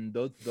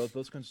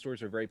of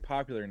stories are very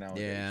popular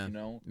nowadays. Yeah. You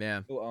know.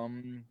 Yeah. So,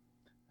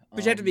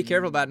 but you have to be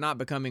careful about not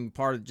becoming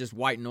part of just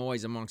white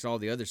noise amongst all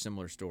the other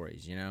similar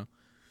stories. You know.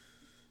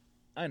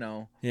 I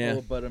know. Yeah.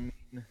 Well, but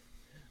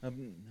I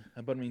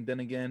mean,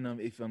 then again,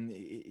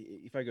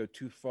 if I go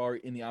too far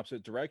in the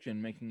opposite direction,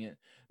 make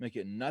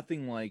it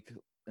nothing like,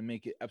 and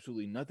make it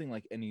absolutely nothing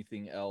like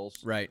anything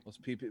else, right?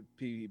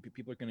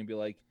 People are going to be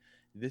like,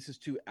 this is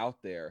too out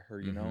there, or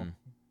you know.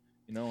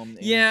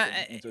 Yeah.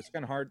 So it's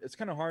kind of hard. It's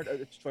kind of hard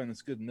to find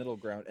this good middle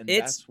ground, and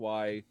that's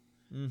why.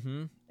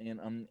 And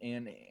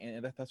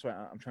that's why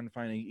I'm trying to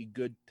find a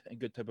good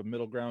type of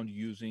middle ground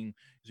using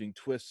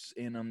twists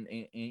and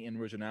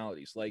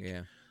originalities, like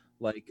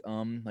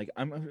I'm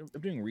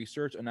doing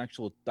research on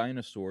actual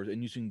dinosaurs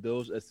and using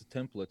those as the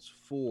templates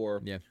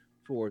for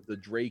the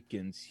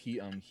Drakens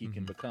he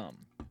can become.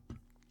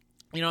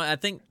 You know, I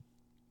think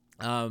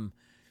I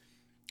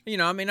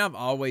mean, I've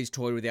always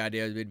toyed with the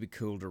idea that it'd be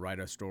cool to write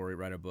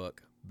a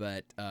book,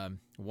 but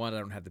one, I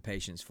don't have the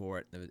patience for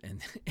it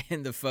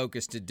and the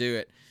focus to do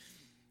it.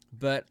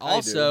 But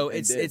also,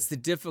 it's the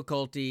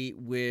difficulty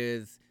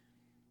with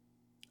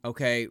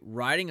okay,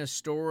 writing a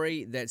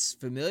story that's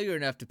familiar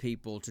enough to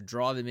people to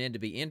draw them in to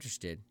be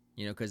interested,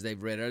 because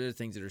they've read other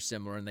things that are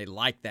similar and they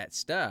like that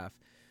stuff,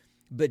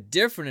 but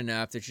different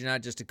enough that you're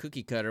not just a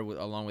cookie cutter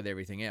along with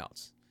everything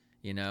else.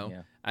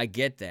 Yeah. I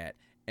get that.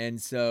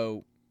 And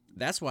so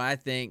that's why I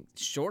think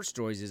short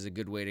stories is a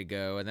good way to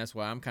go, and that's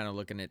why I'm kind of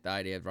looking at the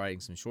idea of writing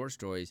some short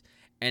stories.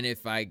 And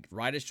if I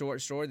write a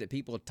short story that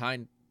people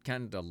kind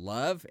of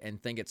love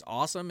and think it's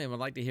awesome and would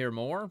like to hear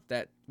more,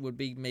 that would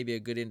be maybe a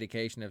good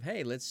indication of,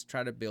 hey, let's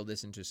try to build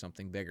this into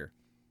something bigger,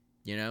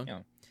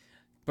 Yeah.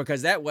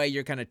 Because that way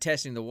you're kind of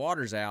testing the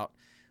waters out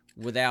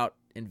without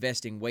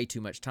investing way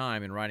too much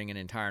time in writing an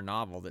entire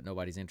novel that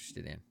nobody's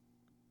interested in,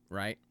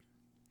 right?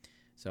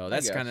 So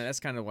that's kind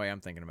of the way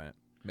I'm thinking about it.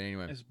 But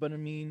anyway. Yes, but I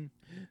mean,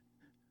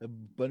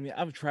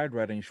 I've tried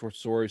writing short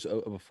stories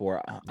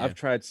before. I've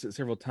tried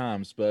several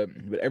times, but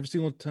every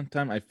single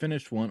time I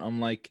finished one,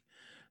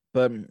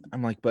 but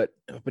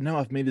now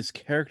I've made this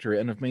character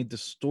and I've made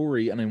this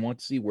story and I want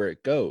to see where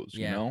it goes.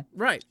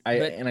 Right?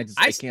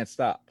 I can't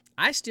stop.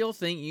 I still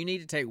think you need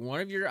to take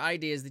one of your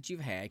ideas that you've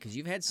had, because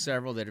you've had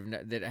several that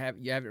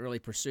you haven't really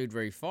pursued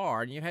very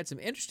far, and you've had some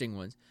interesting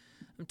ones.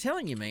 I'm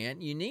telling you, man,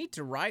 you need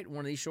to write one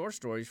of these short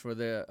stories for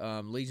the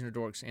Legion of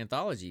Dorks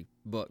anthology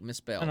book,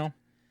 Misspelled. I know.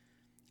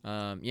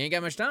 You ain't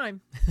got much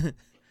time.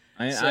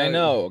 I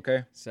know,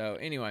 okay. So,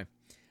 anyway.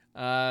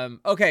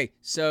 Okay,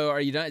 so are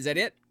you done? Is that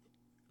it?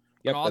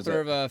 Yep, An author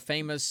of a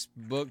famous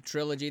book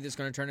trilogy that's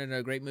going to turn into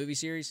a great movie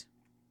series?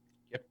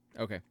 Yep.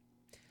 Okay.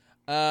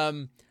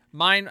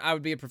 Mine, I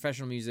would be a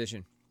professional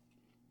musician.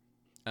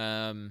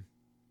 It's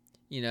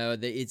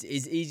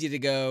easy to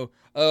go,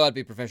 oh, I'd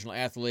be a professional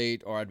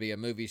athlete or I'd be a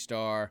movie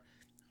star.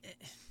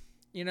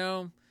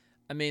 I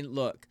mean,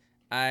 look,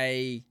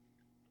 you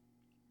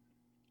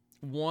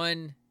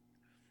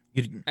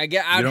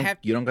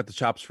don't got the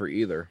chops for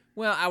either.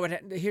 Well,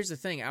 here's the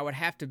thing. I would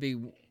have to be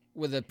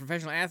with a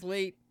professional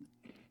athlete.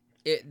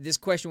 This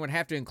question would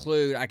have to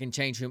include I can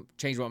change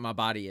what my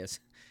body is,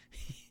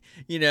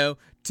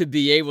 to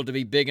be able to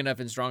be big enough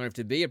and strong enough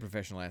to be a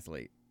professional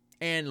athlete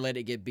and let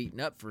it get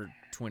beaten up for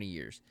 20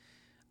 years.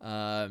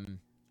 And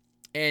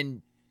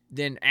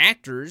then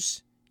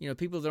actors,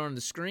 people that are on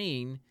the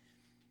screen,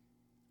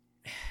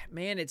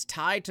 man, it's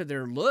tied to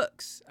their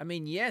looks. I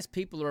mean, yes,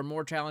 people are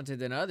more talented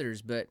than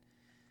others, but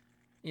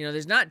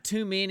there's not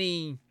too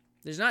many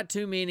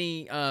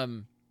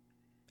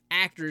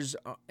actors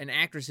and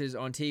actresses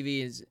on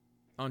TV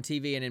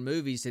and in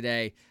movies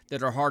today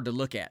that are hard to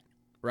look at,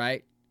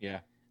 right? Yeah.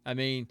 I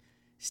mean,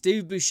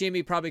 Steve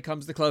Buscemi probably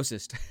comes the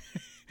closest.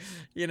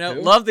 Who?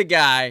 Love the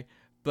guy,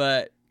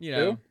 but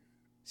Who?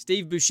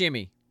 Steve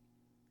Buscemi.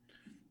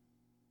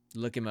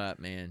 Look him up,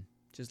 man.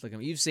 Just look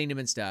him. You've seen him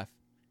in stuff.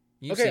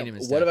 You've seen him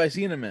in stuff. What have I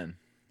seen him in?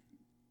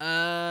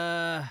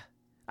 I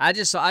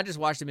just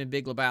watched him in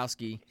Big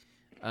Lebowski.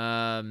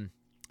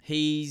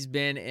 He's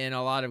been in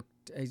a lot of.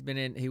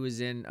 He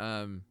was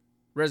in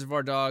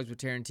Reservoir Dogs with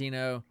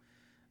Tarantino.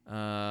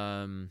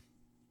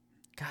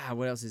 God,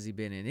 what else has he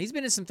been in? He's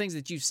been in some things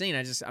that you've seen.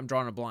 I'm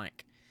drawing a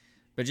blank.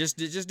 But just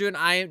do an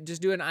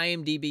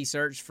IMDb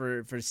search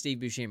for Steve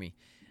Buscemi,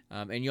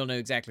 and you'll know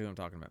exactly what I'm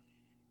talking about.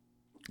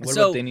 What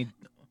about Danny?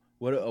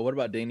 What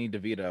about Danny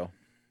DeVito?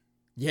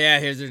 Yeah,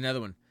 there's another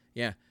one.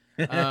 Yeah.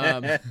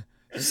 But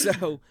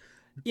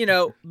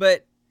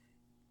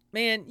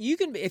man, you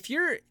can if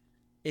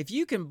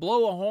you can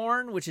blow a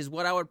horn, which is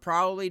what I would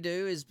probably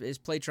do, is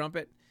play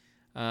trumpet.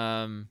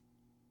 I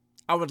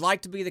would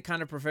like to be the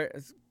kind of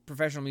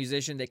professional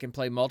musician that can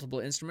play multiple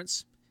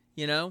instruments.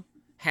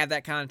 Have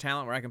that kind of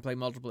talent where I can play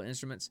multiple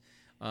instruments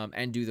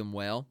and do them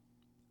well.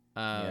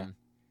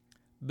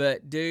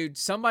 But dude,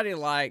 somebody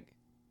like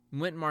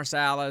Wynton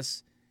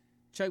Marsalis,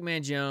 Chuck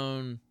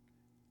Mangione,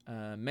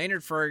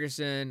 Maynard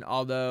Ferguson,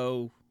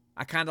 although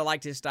I kind of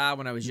liked his style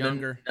when I was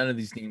younger. None of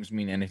these names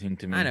mean anything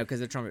to me. I know, because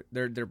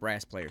they're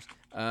brass players.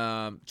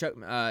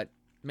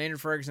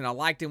 Maynard Ferguson, I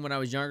liked him when I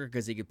was younger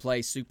because he could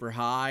play super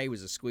high. He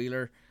was a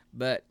squealer,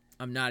 but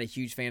I'm not a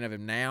huge fan of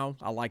him now.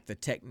 I like the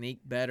technique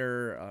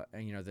better,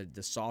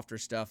 the softer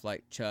stuff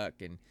like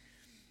Chuck and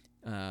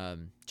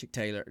Chick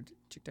Taylor.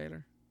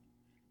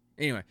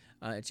 Anyway,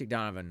 Chick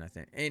Donovan, I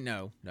think.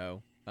 No.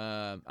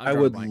 I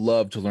would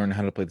love to learn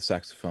how to play the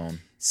saxophone.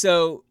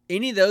 So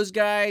any of those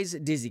guys,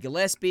 Dizzy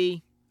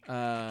Gillespie,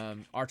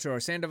 Arturo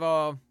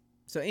Sandoval,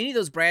 so any of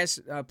those brass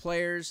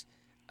players,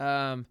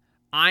 I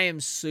am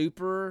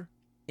super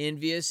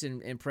envious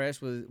and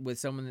impressed with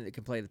someone that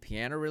can play the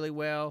piano really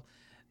well.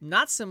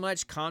 Not so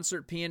much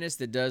concert pianist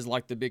that does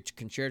like the big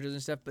concertos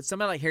and stuff, but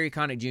somebody like Harry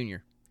Connick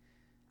Jr.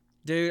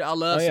 Dude, I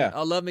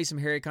love me some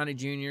Harry Connick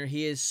Jr.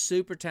 He is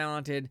super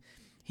talented.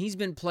 He's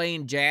been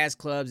playing jazz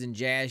clubs and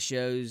jazz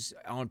shows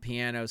on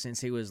piano since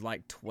he was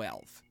like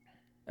 12.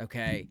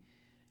 Okay,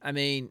 I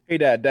mean, hey,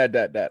 Dad.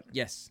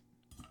 Yes.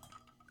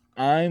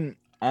 I'm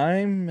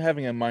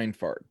having a mind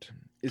fart.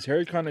 Is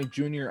Harry Connick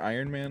Jr.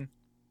 Iron Man?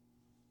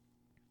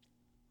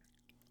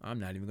 I'm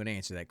not even going to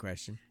answer that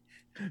question.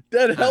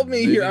 Dad, help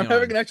me here. I'm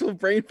having an actual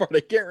brain fart. I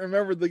can't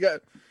remember the guy.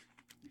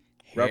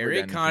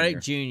 Harry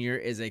Connick Jr.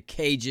 is a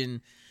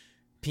Cajun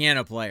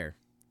piano player.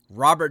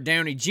 Robert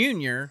Downey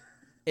Jr.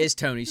 is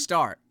Tony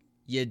Stark.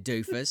 You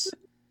doofus.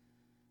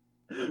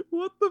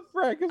 What the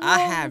frack? I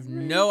have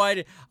no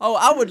idea. Oh,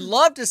 I would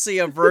love to see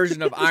a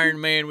version of Iron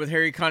Man with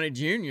Harry Connick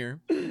Jr.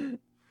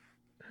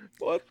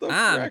 What the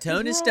I'm frack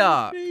Tony is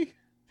Stark. wrong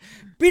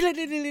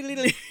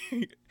with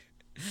me?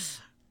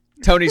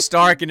 Tony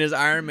Stark in his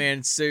Iron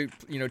Man suit,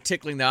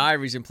 tickling the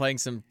ivories and playing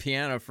some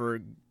piano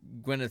for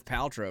Gwyneth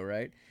Paltrow,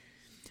 right?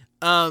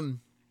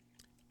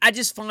 I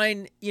just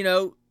find,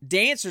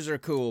 dancers are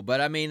cool,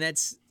 but I mean,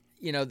 that's,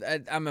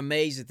 I'm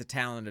amazed at the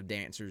talent of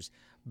dancers.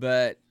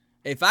 But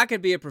if I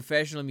could be a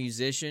professional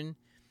musician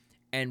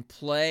and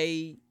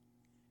play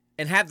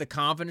and have the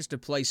confidence to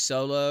play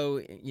solo,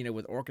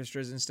 with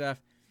orchestras and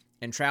stuff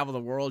and travel the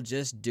world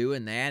just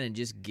doing that and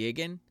just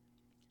gigging,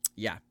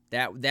 yeah,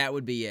 that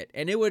would be it.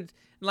 And it would,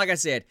 like I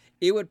said,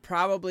 it would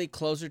probably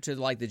closer to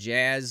like the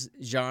jazz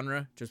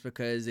genre, just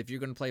because if you're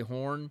going to play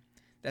horn,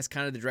 that's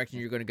kind of the direction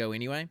you're going to go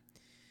anyway.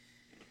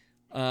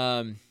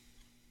 Herb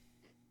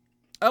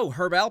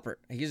Alpert.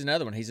 He's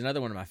another one. He's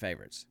another one of my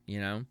favorites,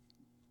 You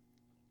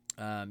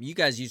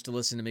guys used to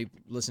listen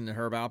to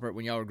Herb Alpert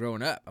when y'all were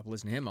growing up. I've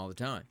listened to him all the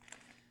time.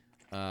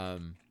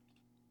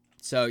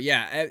 So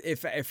yeah,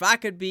 if I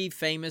could be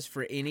famous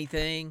for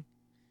anything,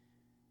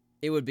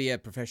 it would be a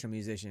professional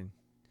musician.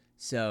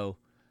 So,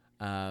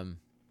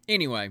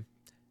 anyway,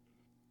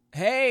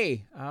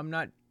 hey, I'm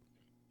not.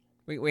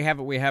 We have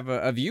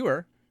a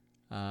viewer.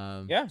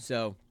 Yeah.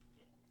 So,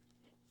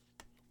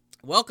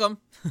 welcome.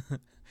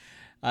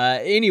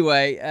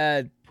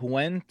 Anyway,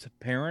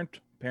 Parent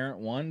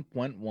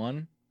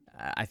one.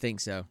 I think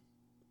so.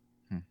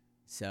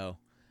 So,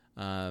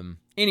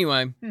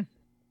 anyway,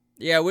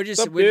 yeah, we're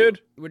just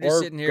dude? We're just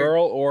Or sitting here,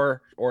 girl,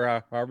 or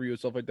however you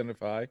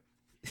self-identify.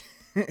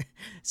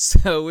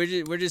 So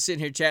we're just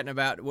sitting here chatting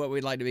about what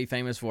we'd like to be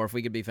famous for if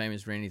we could be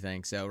famous for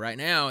anything. So right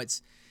now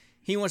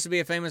he wants to be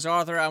a famous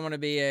author. I want to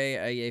be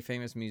a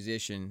famous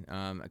musician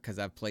because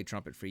I've played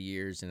trumpet for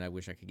years and I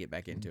wish I could get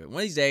back into it. One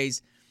of these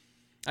days,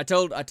 I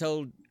told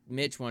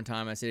Mitch one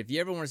time, I said, if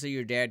you ever want to see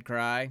your dad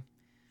cry,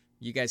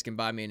 you guys can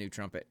buy me a new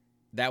trumpet.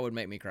 That would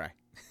make me cry.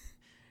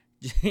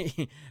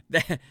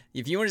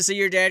 If you want to see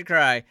your dad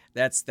cry,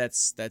 that's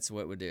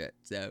what would do it.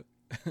 So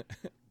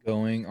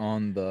Going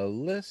on the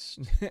list.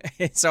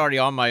 it's already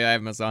on my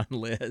Amazon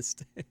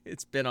list.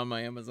 It's been on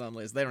my Amazon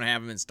list. They don't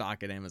have them in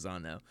stock at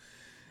Amazon though.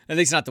 At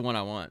least not the one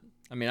I want.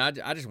 I mean, I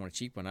just want a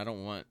cheap one. I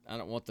don't want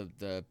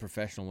the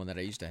professional one that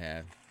I used to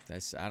have.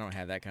 I don't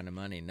have that kind of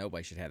money.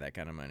 Nobody should have that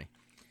kind of money.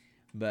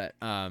 But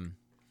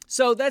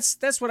so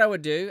that's what I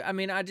would do. I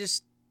mean,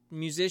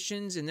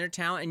 musicians and their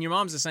talent, and your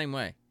mom's the same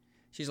way.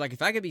 She's like,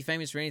 if I could be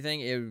famous for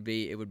anything, it would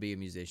be a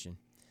musician.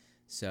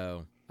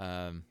 So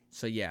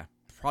yeah,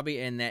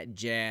 probably in that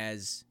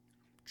jazz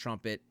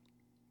trumpet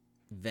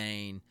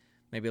vein,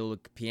 maybe a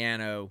little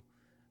piano,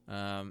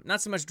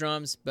 not so much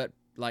drums, but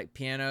like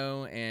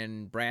piano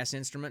and brass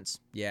instruments.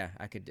 Yeah,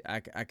 I could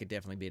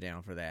definitely be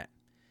down for that.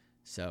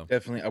 So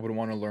Definitely, I would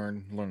want to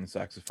learn the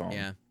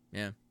saxophone.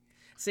 Yeah.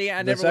 See,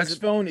 The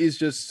saxophone is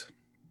just.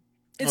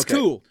 It's okay.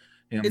 cool.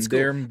 It's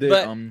cool.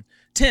 But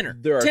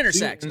tenor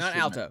sax, not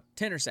alto.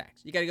 Tenor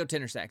sax. You got to go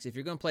tenor sax. If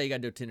you're going to play, you got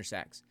to do tenor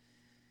sax.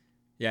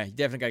 Yeah, you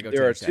definitely got to go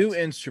tenor sax. There are two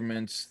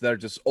instruments that are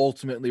just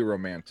ultimately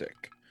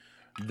romantic.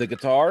 The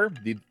guitar,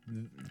 the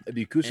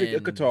acoustic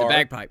and guitar. The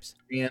bagpipes.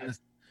 And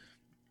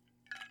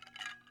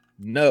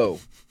no,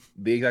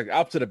 the exact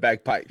opposite of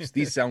bagpipes.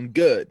 These sound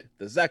good.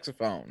 The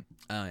saxophone.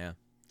 Oh, yeah.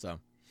 So,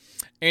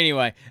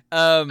 anyway.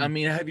 I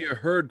mean, have you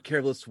heard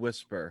Careless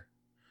Whisper?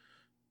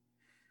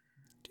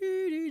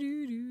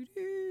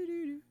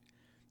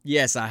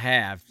 Yes, I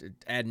have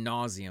ad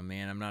nauseum,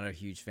 man. I'm not a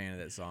huge fan of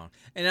that song,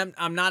 and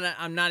I'm not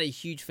a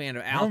huge fan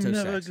of alto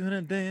sax. I'm never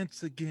gonna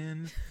dance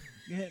again.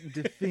 Getting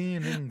to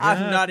feeling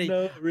I'm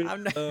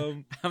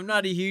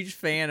not a huge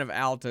fan of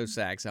alto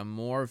sax. I'm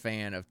more a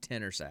fan of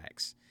tenor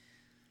sax.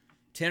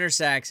 Tenor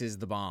sax is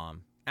the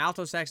bomb.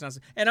 Alto sax, not,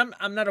 and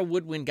I'm not a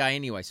woodwind guy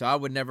anyway, so I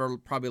would never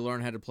probably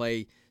learn how to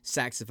play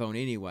saxophone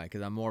anyway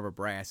because I'm more of a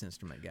brass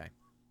instrument guy.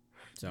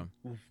 So.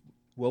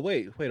 Well,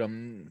 wait.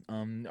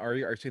 Are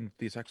you saying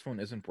the saxophone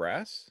isn't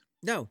brass?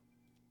 No,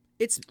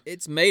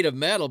 it's made of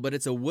metal, but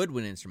it's a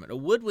woodwind instrument. A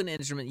woodwind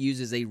instrument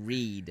uses a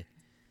reed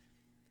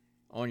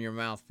on your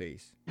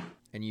mouthpiece,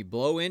 and you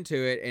blow into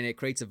it, and it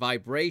creates a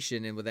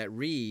vibration, and with that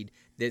reed,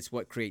 that's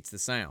what creates the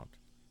sound.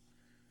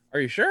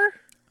 Are you sure?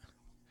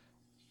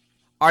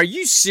 Are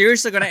you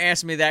seriously going to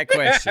ask me that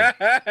question?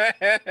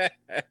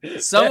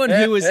 Someone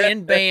who was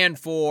in band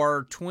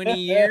for 20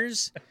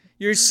 years.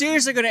 You're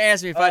seriously going to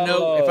ask me if I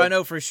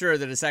know for sure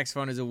that a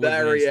saxophone is a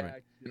woodwind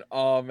instrument?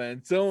 Oh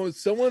man, someone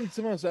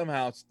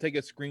somehow take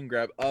a screen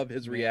grab of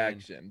his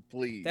reaction,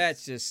 please.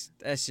 That's just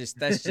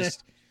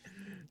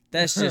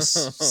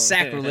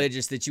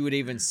sacrilegious that you would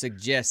even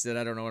suggest that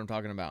I don't know what I'm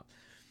talking about.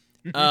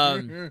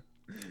 But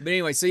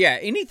anyway, so yeah,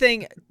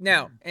 anything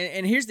now,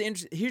 and here's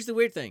the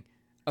weird thing: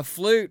 a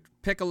flute,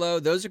 piccolo,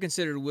 those are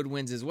considered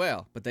woodwinds as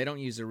well, but they don't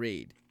use a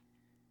reed,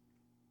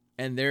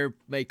 and they're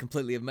made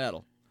completely of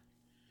metal.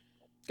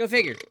 Go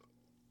figure.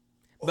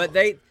 But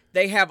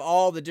they have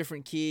all the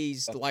different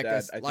keys, like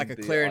Dad, a I think the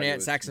audio clarinet,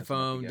 is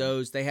saxophone. messing up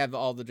again. They have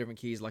all the different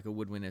keys like a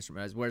woodwind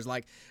instrument. Whereas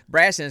like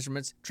brass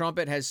instruments,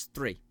 trumpet has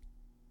 3.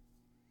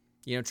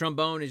 You know,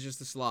 trombone is just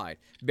a slide.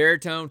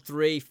 Baritone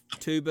 3,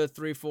 tuba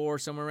 3, 4,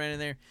 somewhere around in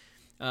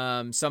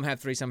there. Some have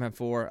 3, some have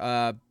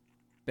 4.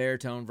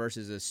 Baritone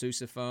versus a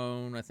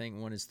sousaphone. I think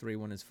one is 3,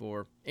 one is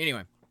 4.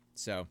 Anyway,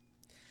 so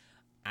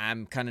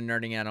I'm kind of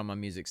nerding out on my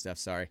music stuff.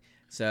 Sorry.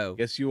 So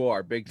Yes, you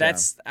are big time.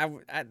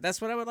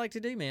 That's what I would like to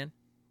do, man.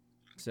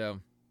 So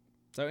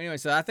anyway,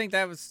 so I think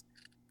it was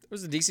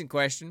a decent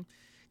question.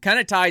 Kind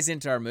of ties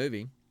into our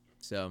movie.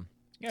 So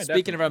Yeah,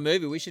 speaking of our definitely.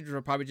 movie, we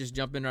should probably just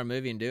jump into our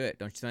movie and do it.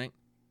 Don't you think?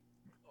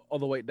 Oh,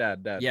 the wait,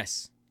 Dad.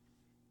 Yes.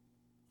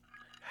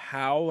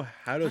 How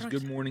does don't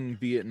Good you- Morning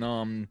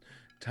Vietnam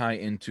tie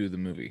into the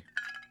movie?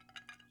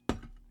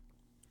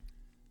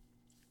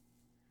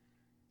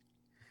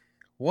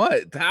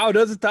 What? How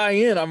does it tie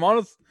in? I'm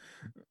honest.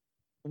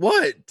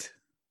 What?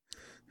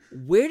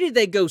 Where did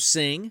they go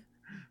sing?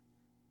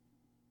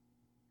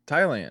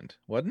 Thailand,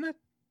 wasn't it?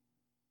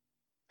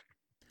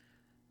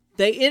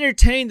 They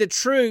entertained the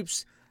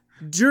troops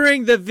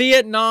during the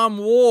Vietnam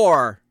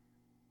War.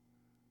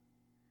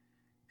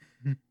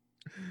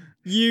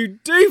 You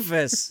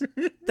doofus.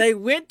 They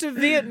went to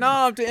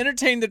Vietnam to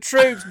entertain the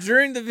troops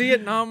during the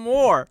Vietnam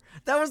War.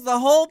 That was the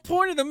whole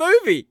point of the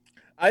movie.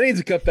 I need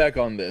to cut back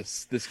on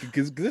this.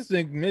 Because it's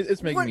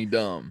making What? me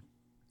dumb.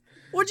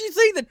 What do you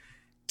think? The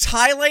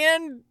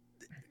Thailand?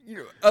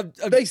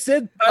 They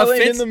said Thailand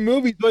in offense- the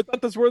movie, so I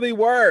thought that's where they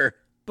were.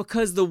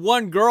 Because the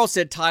one girl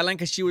said Thailand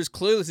because she was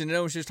clueless and didn't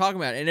know what she was talking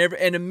about.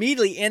 And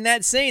immediately in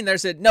that scene, they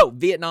said, no,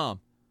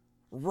 Vietnam.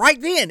 Right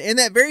then, in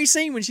that very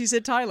scene when she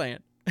said Thailand.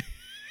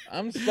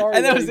 I'm sorry.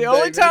 And that was the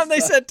only time they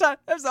said. said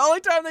that was the only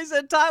time they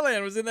said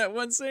Thailand was in that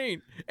one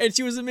scene. And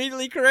she was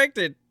immediately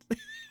corrected.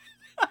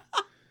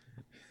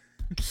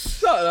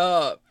 Shut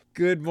up.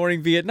 Good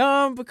Morning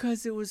Vietnam,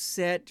 because it was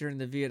set during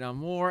the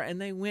Vietnam War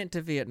and they went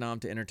to Vietnam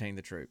to entertain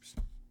the troops.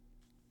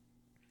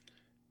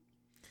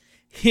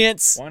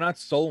 Hence, Why not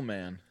Soul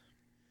Man?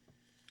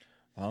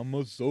 I'm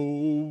a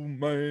soul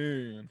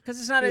man. because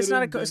it's not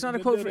a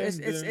quote for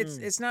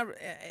it's not.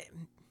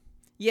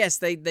 Yes,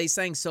 they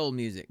sang soul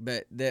music,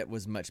 but that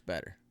was much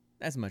better.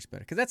 That's much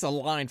better because that's a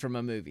line from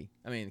a movie.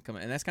 I mean, come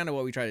on, and that's kind of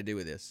what we try to do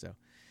with this. So,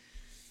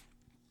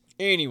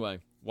 anyway,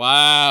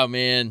 wow,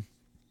 man,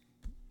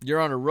 you're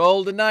on a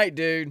roll tonight,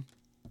 dude.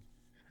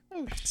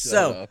 Oh, shut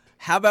So, up.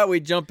 how about we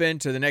jump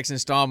into the next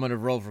installment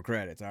of Roll for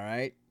Credits? All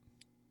right.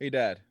 Hey,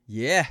 Dad.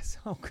 Yes.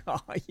 Oh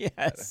God.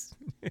 Yes.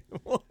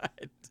 What?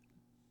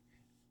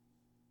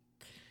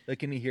 Like,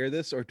 can you hear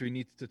this, or do we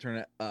need to turn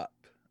it up?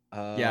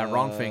 Yeah,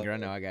 wrong finger. I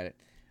know. I got it.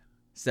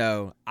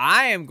 So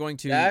I am going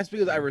to. That's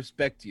because I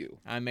respect you.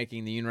 I'm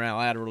making the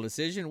unilateral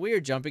decision. We are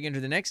jumping into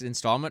the next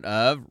installment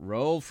of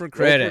Roll for Roll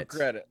Credits. for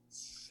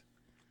credits.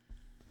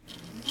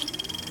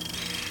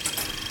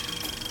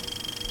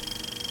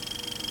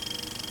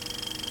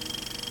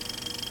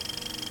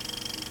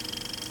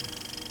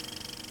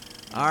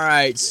 All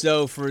right,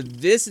 so for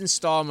this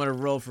installment of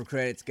Roll for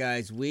Credits,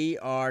 guys, we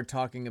are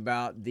talking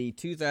about the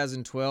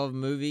 2012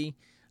 movie,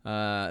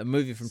 a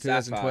movie from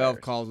 2012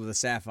 Sapphires. called The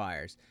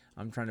Sapphires.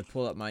 I'm trying to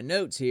pull up my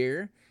notes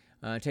here,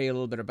 tell you a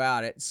little bit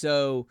about it.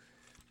 So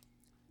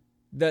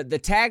the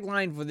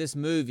tagline for this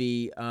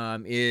movie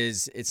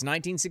is, it's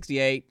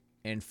 1968,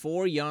 and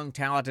 4 young,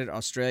 talented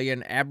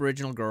Australian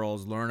Aboriginal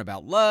girls learn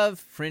about love,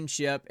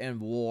 friendship, and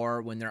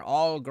war when their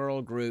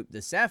all-girl group,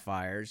 the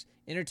Sapphires,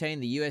 entertain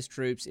the U.S.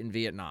 troops in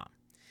Vietnam.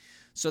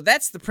 So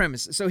that's the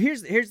premise. So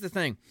here's the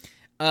thing,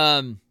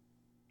 and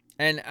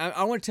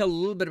I want to tell a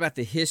little bit about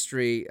the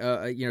history.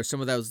 Some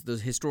of those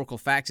historical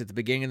facts at the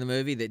beginning of the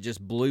movie that just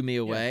blew me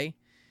away,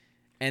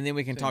 and then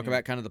we can talk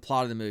about kind of the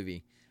plot of the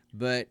movie.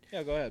 But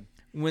Yeah, go ahead.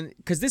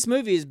 because this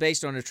movie is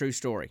based on a true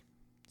story,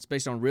 it's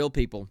based on real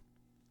people,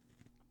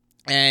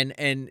 and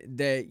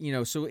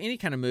so any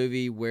kind of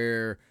movie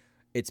where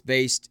it's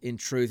based in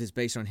truth, is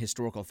based on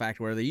historical fact,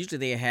 where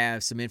they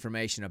have some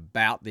information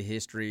about the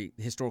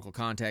historical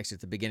context at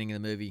the beginning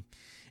of the movie.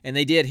 And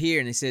they did here,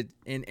 and they said,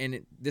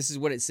 this is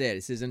what it said.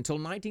 It says, until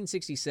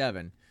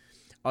 1967,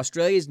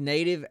 Australia's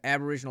native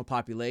Aboriginal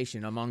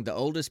population, among the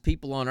oldest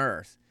people on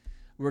Earth,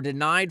 were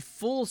denied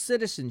full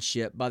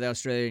citizenship by the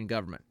Australian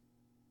government.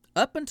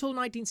 Up until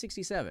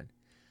 1967,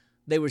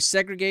 they were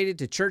segregated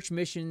to church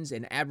missions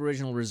and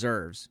Aboriginal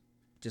reserves,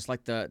 just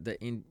like the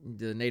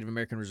Native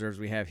American reserves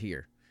we have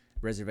here.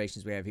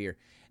 Reservations we have here.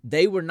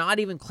 They were not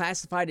even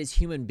classified as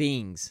human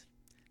beings,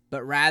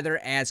 but rather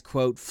as,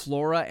 quote,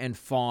 flora and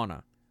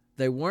fauna.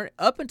 They weren't,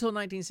 up until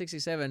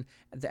 1967,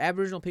 the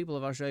Aboriginal people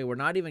of Australia were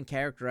not even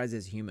characterized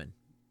as human.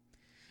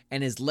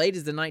 And as late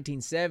as the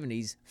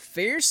 1970s,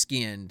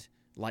 fair-skinned,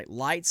 like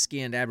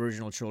light-skinned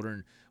Aboriginal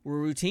children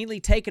were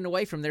routinely taken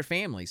away from their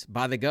families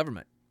by the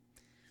government.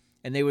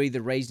 And they were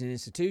either raised in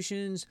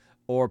institutions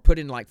or put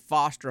in like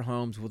foster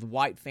homes with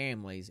white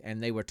families,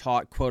 and they were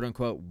taught, quote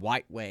unquote,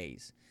 white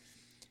ways.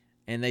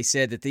 And they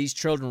said that these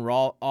children were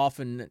all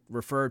often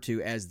referred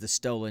to as the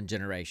stolen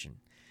generation.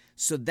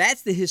 So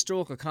that's the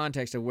historical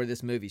context of where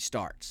this movie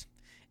starts.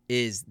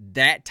 is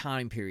that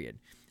time period.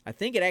 I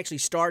think it actually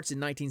starts in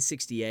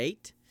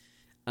 1968.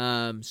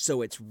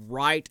 So it's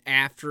right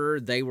after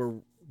they were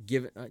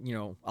given,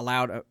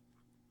 allowed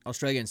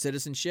Australian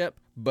citizenship,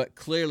 but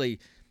clearly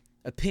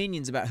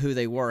opinions about who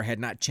they were had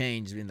not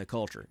changed in the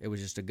culture. It was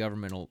just a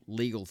governmental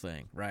legal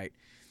thing, right?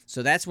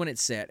 So that's when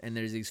it's set, and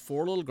there's these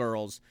 4 little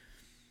girls.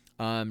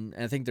 And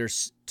I think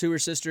there's 2 are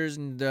sisters,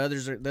 and the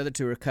other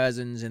 2 are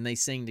cousins, and they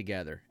sing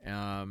together.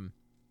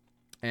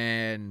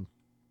 And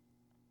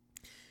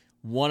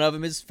one of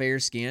them is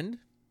fair-skinned,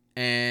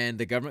 and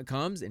the government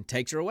comes and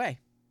takes her away.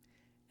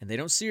 And they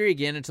don't see her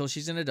again until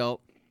she's an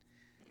adult.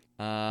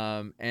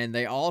 And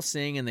they all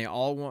sing, and they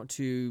all want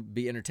to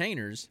be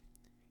entertainers.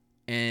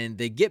 And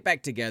they get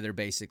back together,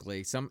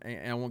 basically.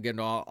 I won't get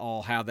into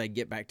all how they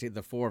get back to,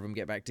 the 4 of them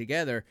get back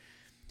together.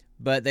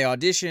 But they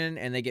audition,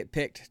 and they get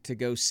picked to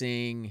go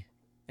sing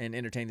and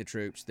entertain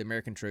the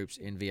American troops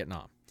in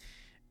Vietnam.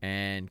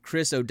 And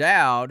Chris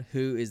O'Dowd,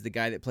 who is the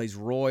guy that plays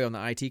Roy on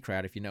the IT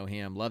Crowd, if you know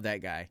him, love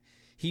that guy.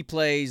 He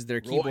plays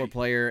their keyboard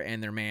player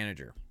and their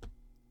manager.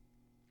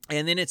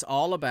 And then it's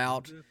all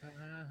about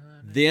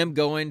them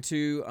going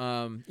to,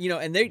 and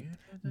they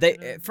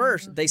at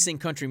first they sing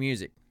country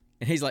music,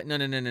 and he's like, no,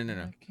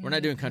 we're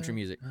not doing country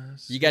music.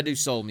 You got to do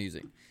soul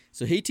music.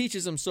 So he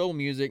teaches them soul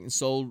music and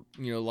soul,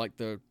 like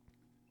the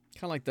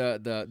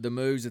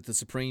moves that the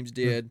Supremes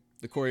did,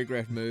 the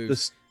choreographed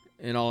moves,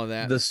 and all of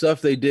that. The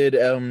stuff they did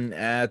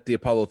at the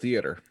Apollo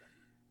Theater.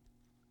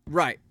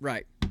 Right.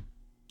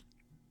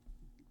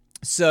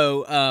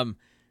 So,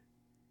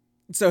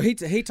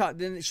 he taught.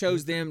 Then it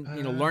shows them,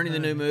 learning the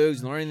new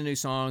moves, learning the new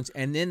songs,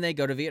 and then they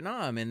go to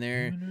Vietnam, and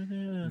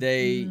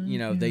they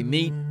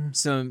meet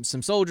some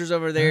soldiers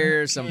over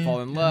there. Some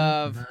fall in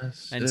love,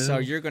 and so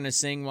you're going to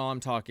sing while I'm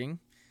talking.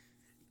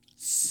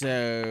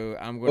 So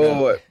I'm going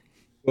to.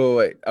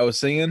 Wait! I was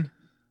singing.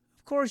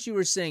 Of course, you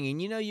were singing.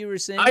 You were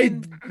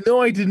singing.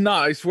 I did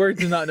not. I swear, I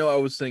did not know I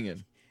was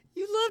singing.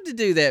 You love to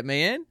do that,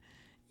 man.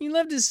 You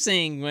love to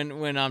sing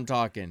when I'm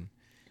talking.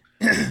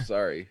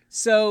 Sorry.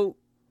 So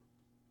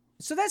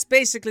that's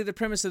basically the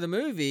premise of the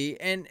movie,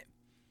 and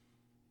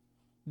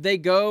they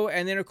go,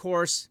 and then of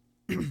course,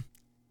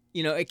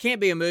 it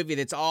can't be a movie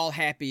that's all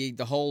happy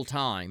the whole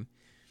time.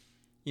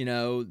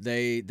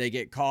 They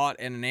get caught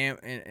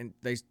in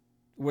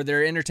where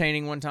they're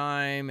entertaining one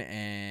time,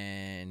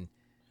 and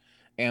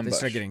ambush.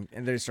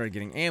 they start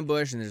getting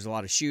ambushed, and there's a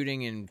lot of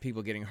shooting and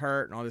people getting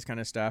hurt and all this kind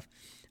of stuff.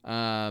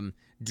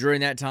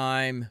 During that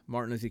time,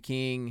 Martin Luther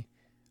King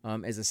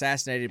is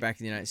assassinated back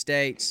in the United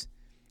States.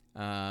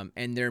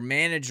 And their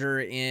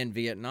manager in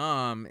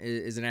Vietnam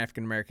is an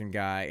African-American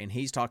guy, and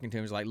he's talking to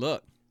him. He's like,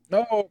 look.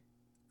 No.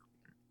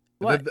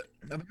 What?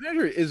 The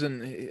manager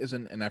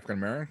isn't an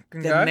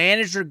African-American guy? The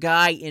manager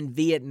guy in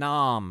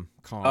Vietnam,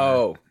 Connor.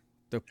 Oh.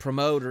 The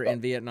promoter in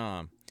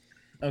Vietnam.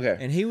 Okay.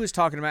 And he was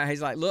talking about, he's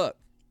like, look,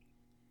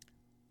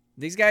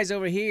 these guys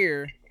over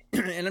here,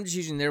 and I'm just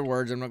using their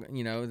words. I'm not,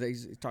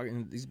 he's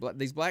talking,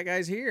 these black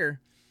guys here,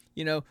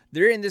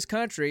 they're in this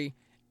country,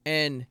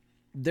 and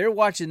they're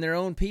watching their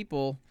own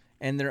people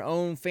and their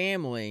own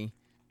family,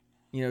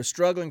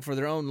 struggling for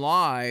their own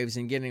lives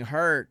and getting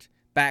hurt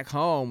back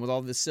home with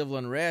all this civil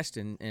unrest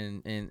and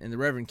the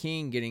Reverend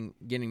King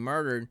getting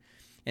murdered,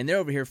 and they're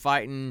over here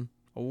fighting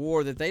a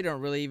war that they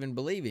don't really even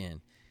believe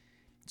in.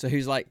 So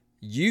he's like,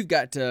 you've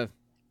got to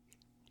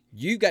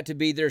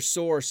be their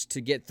source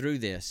to get through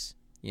this,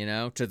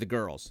 to the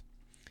girls.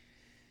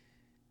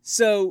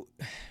 So,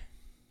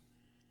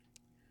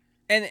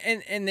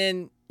 and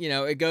then,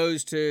 it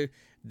goes to,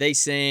 they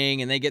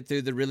sing and they get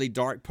through the really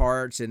dark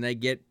parts and they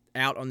get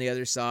out on the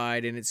other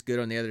side, and it's good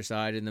on the other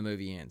side, and the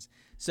movie ends.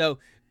 So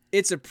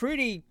it's a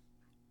pretty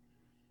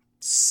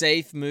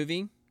safe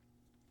movie.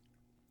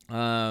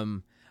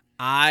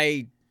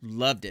 I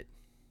loved it.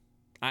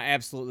 I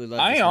absolutely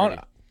loved this movie.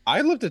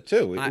 I loved it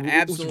too.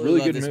 It was a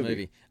really good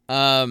movie.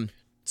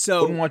 So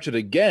I wouldn't watch it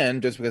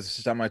again just because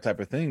it's not my type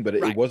of thing, but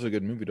it was a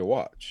good movie to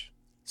watch.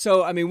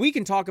 So, I mean, we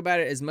can talk about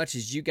it as much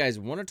as you guys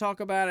want to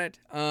talk about it.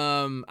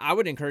 I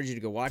would encourage you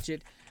to go watch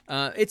it.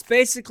 It's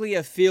basically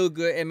a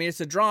feel-good... I mean, it's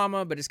a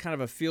drama, but it's kind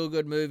of a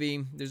feel-good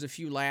movie. There's a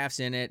few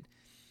laughs in it.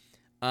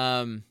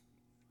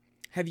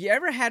 Have you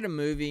ever had a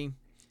movie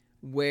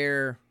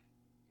where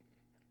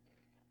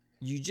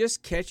you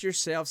just catch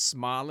yourself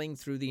smiling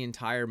through the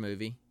entire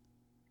movie?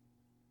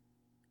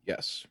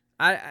 Yes.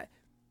 I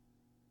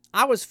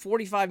was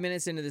 45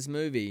 minutes into this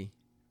movie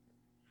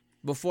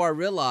before I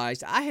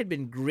realized I had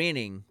been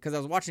grinning because I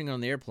was watching it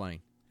on the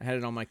airplane. I had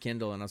it on my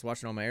Kindle, and I was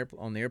watching it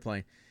on the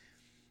airplane.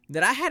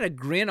 That I had a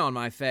grin on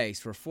my face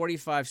for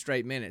 45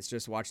 straight minutes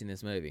just watching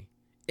this movie.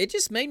 It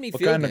just made me feel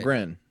good. What kind of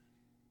grin?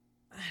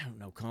 I don't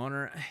know,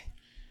 Connor.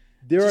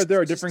 There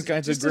are different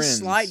kinds of grins.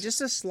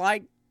 Just a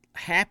slight,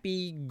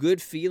 happy,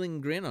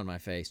 good-feeling grin on my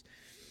face.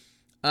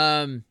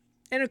 And,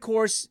 of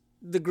course,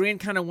 the grin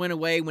kind of went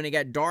away when it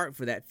got dark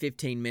for that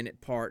 15-minute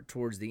part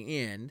towards the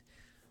end.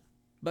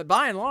 But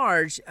by and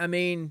large, I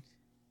mean,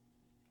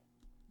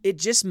 it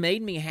just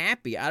made me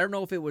happy. I don't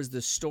know if it was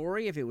the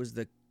story, if it was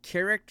the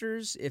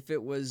characters, if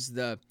it was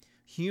the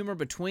humor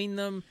between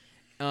them.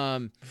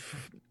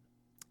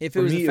 If For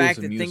it was me, the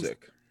fact the that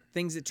music.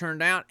 things that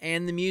turned out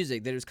and the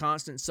music, that it was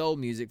constant soul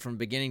music from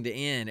beginning to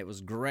end, it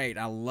was great.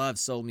 I love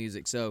soul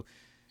music. So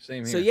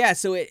Same here. So yeah,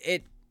 so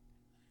it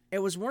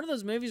was one of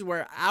those movies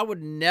where I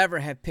would never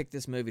have picked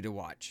this movie to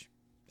watch,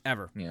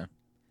 ever. Yeah.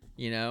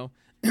 You know,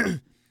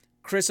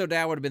 Chris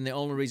O'Dowd would have been the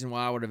only reason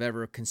why I would have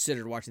ever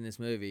considered watching this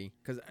movie,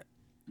 because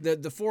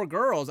the four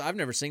girls, I've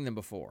never seen them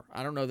before.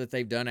 I don't know that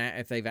they've done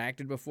if they've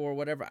acted before or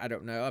whatever. I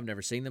don't know. I've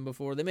never seen them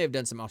before. They may have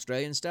done some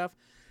Australian stuff.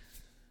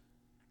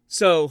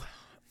 So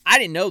I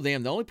didn't know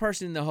them. The only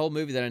person in the whole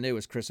movie that I knew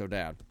was Chris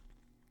O'Dowd.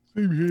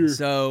 Same here.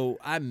 So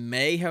I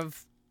may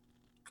have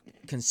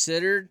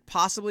considered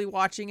possibly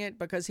watching it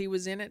because he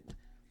was in it.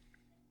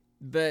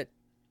 But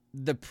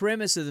the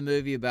premise of the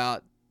movie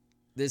about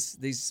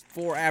these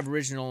four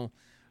Aboriginal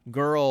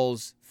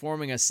girls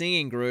forming a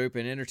singing group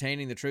and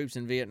entertaining the troops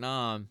in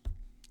Vietnam,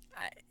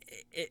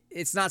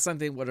 it's not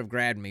something that would have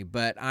grabbed me,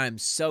 but I'm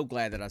so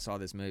glad that I saw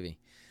this movie.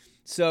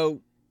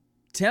 So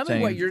tell me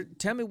what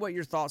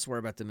your thoughts were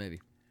about the movie.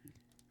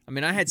 I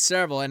mean, I had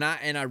several, and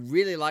I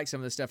really liked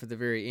some of the stuff at the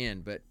very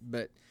end, but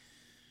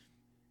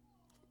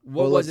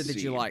what was it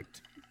that you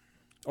liked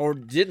or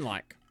didn't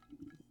like?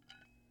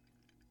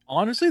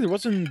 Honestly, there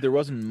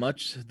wasn't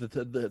much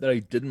that I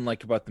didn't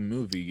like about the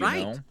movie. You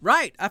know?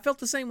 Right. I felt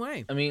the same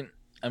way. I mean,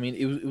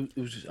 it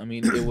was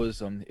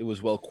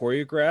well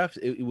choreographed.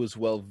 It was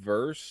well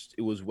versed.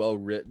 It was well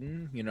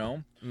written. You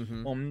know,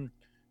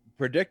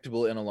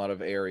 predictable in a lot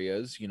of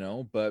areas. You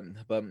know, but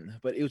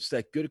it was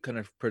that good kind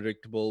of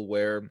predictable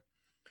where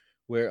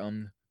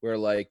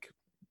like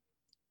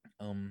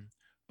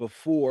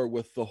before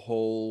with the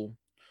whole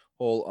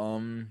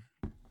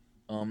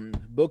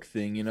book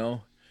thing. You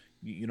know.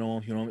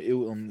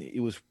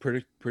 It was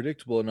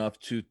predictable enough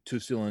to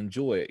still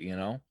enjoy it. You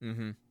know.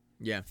 Mm-hmm.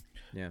 Yeah.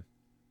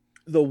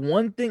 The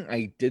one thing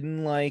I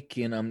didn't like,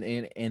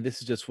 and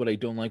this is just what I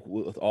don't like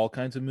with all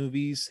kinds of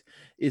movies,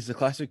 is the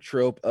classic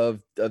trope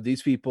of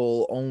these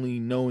people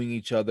only knowing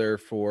each other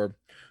for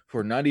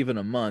not even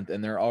a month,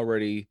 and they're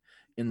already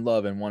in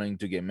love and wanting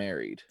to get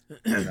married.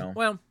 You know.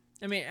 Well,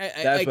 I mean,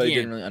 that's what I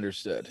didn't really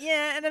understood.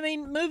 Yeah, and I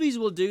mean, movies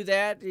will do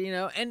that, you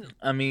know. And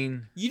I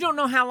mean, you don't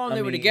know how long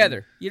they were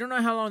together. You don't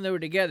know how long they were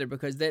together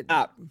because that.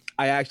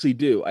 I actually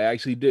do.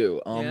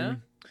 Yeah.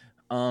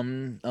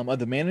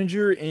 The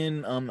manager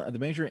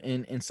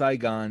in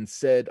Saigon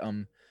said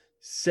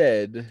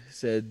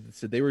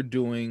they were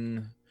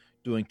doing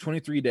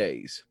 23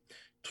 days.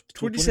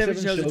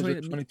 27 shows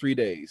in 23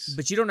 days.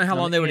 But you don't know how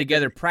long they were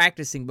together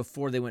practicing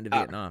before they went to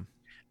Vietnam.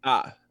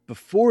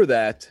 Before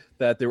that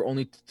they were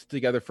only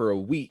together for a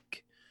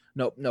week.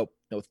 No,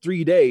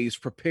 3 days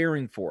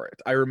preparing for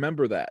it. I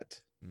remember that.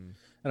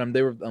 And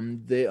they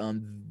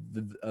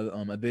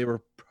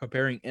were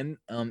preparing in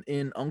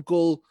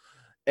Uncle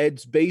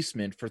Ed's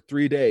basement for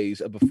 3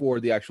 days before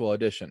the actual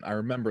audition. I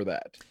remember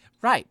that.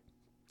 Right,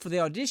 for the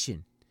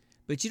audition,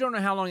 but you don't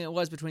know how long it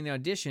was between the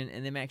audition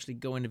and them actually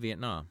going to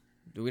Vietnam.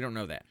 We don't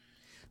know that.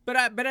 But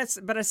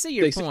I see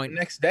your point. The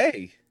next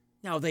day.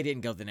 No, they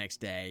didn't go the next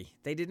day.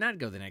 They did not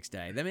go the next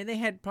day. I mean, they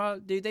had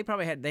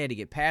to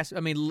get past. I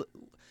mean,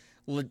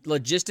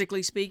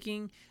 logistically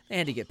speaking, they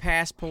had to get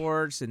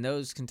passports, and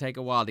those can take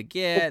a while to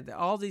get.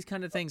 All these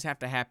kind of things have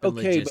to happen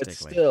logistically. But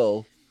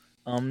still,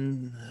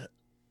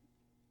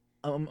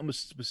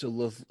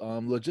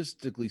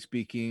 logistically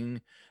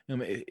speaking,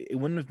 it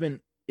wouldn't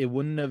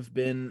have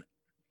been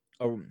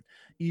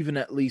even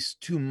at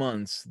least 2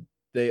 months.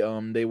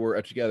 They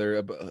were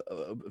together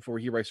before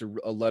he writes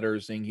a letter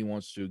saying he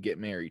wants to get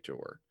married to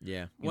her.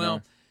 Yeah.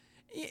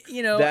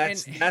 You know,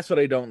 that's what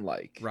I don't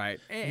like. Right.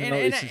 And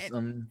I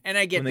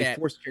get when that. They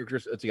force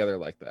characters together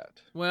like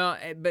that. Well,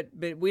 but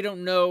we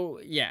don't know.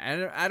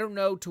 Yeah, I don't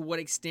know to what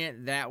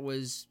extent that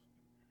was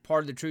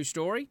part of the true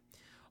story,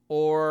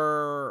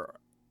 or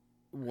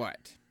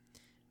what.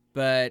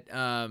 But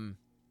I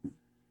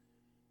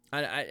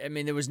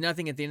mean, there was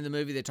nothing at the end of the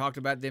movie that talked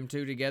about them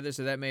two together,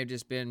 so that may have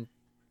just been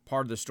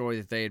part of the story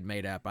that they had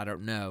made up. I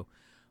don't know.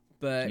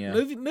 But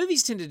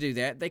movies tend to do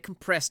that. They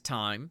compress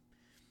time.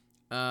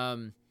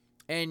 And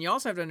you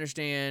also have to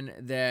understand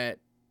that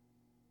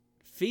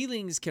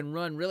feelings can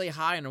run really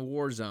high in a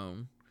war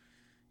zone,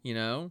 you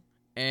know?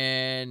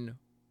 And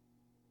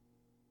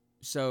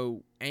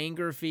so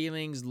anger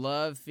feelings,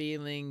 love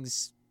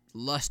feelings,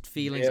 lust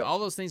feelings, all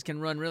those things can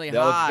run really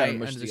high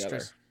under the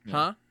stress. Yeah.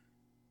 Huh?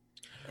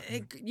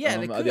 They could.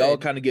 They all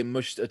kind of get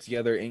mushed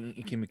together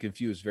and can be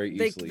confused very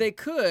easily. They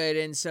could,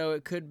 and so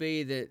it could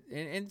be that,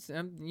 and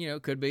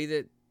it could be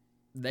that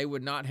they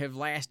would not have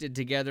lasted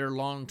together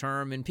long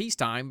term in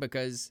peacetime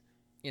because,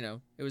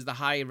 it was the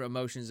high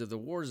emotions of the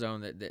war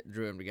zone that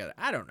drew them together.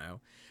 I don't know,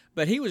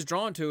 but he was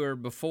drawn to her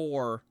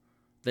before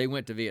they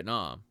went to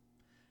Vietnam,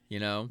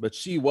 But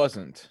she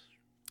wasn't.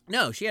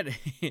 No, she had to,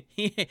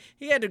 he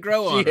had to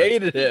grow on her. She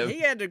hated him.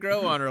 He had to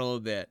grow on her a little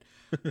bit.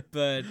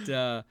 But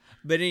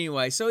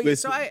anyway, so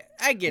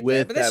I get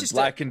with that. But that's that just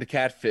blackened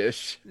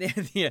catfish.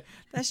 yeah,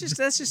 that's just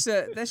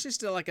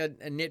like a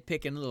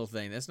nitpicking little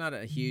thing. That's not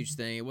a huge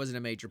thing. It wasn't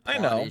a major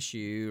plot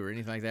issue or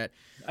anything like that.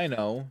 I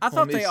know. I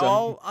thought the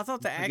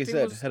like acting I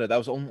said, was. Hedda, that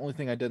was the only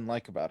thing I didn't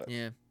like about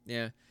it.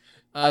 Yeah.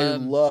 I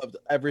loved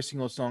every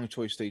single song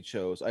choice they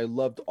chose. I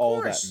loved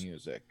all that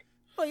music.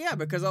 Well, yeah,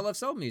 because I love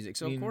soul music,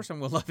 so of course I'm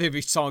gonna love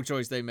every song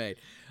choice they made.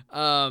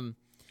 And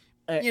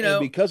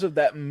because of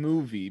that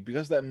movie,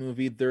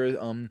 there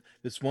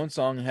this one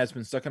song has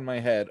been stuck in my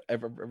head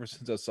ever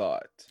since I saw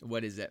it.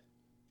 What is it?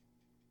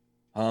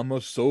 I'm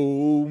a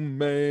soul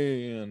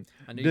man.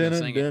 I knew you were gonna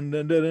sing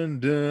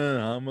it.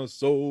 I'm a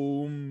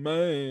soul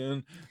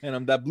man, and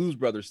I'm that Blues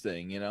Brothers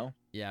thing, you know.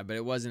 Yeah, but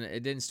it wasn't.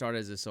 It didn't start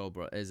as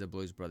a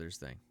Blues Brothers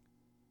thing.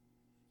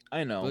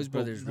 I know. Blues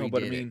Brothers redid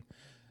but I mean,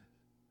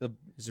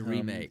 it's a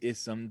remake.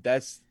 It's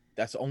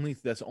that's only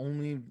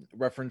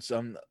reference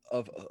of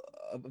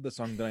the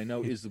song that I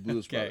know is the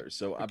Blues Brothers.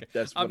 So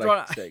that's what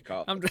I say,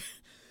 Kyle.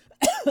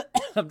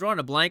 I'm drawing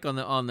a blank on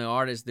the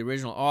artist, the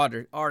original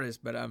artist,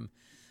 but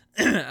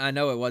I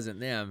know it wasn't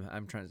them. I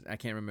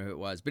can't remember who it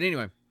was. But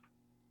anyway,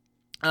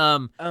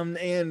 and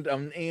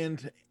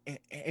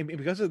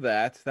because of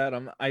that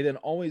I then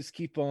always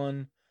keep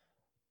on.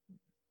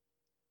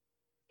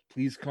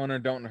 Please, Connor,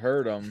 don't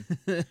hurt him.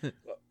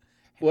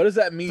 What does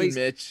that mean,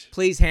 Mitch?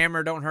 Please,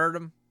 Hammer, don't hurt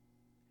him.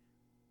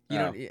 You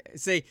know,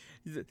 see,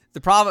 the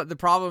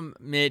problem,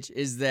 Mitch,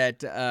 is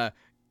that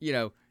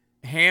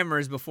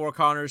Hammer's before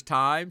Connor's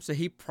time, so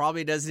he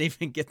probably doesn't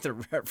even get the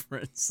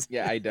reference.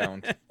 Yeah, I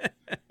don't.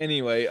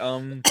 Anyway,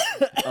 Dad,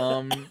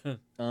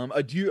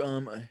 do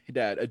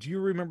you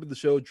remember the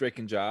show Drake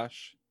and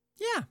Josh?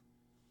 Yeah.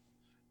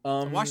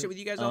 I watched it with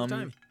you guys all the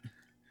time.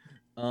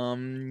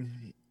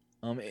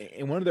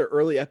 In one of their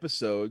early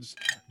episodes,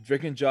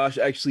 Drake and Josh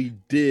actually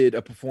did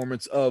a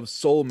performance of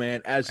Soul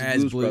Man as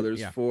Blues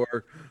Brothers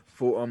for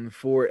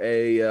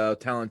a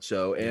talent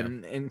show,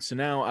 and so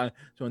now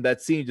so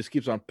that scene just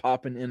keeps on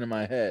popping into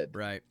my head.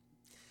 Right.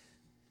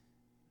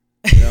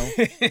 You know?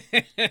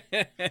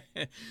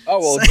 Oh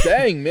well,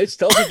 dang, Mitch,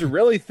 tell us what you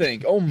really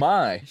think. Oh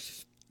my,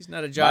 he's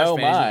not a Josh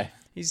fan. My.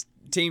 He's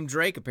Team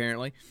Drake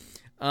apparently.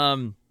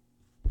 But.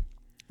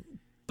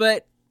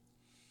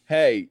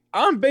 Hey,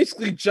 I'm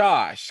basically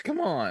Josh. Come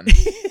on.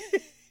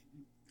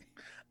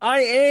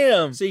 I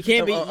am. So you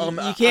can't be. I'm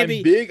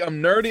be big.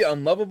 I'm nerdy.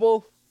 I'm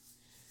lovable.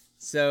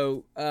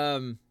 So,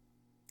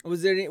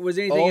 was there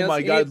anything else? Oh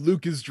my God,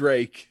 Luke is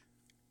Drake.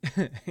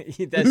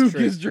 That's Luke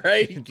true. is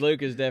Drake.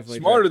 Luke is definitely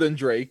smarter Drake. than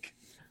Drake.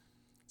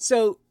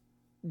 So,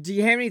 do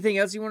you have anything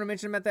else you want to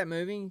mention about that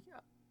movie?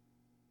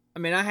 I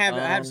mean, I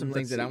have some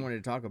things that I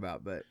wanted to talk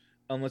about, but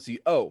let's see.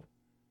 Oh,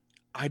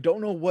 I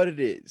don't know what it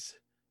is,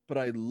 but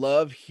I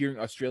love hearing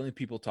Australian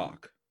people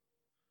talk.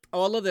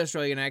 Oh, I love the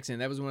Australian accent.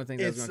 That was one of the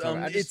things I was going to talk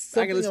about. It's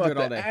something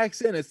about the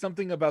accent. It's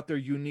something about their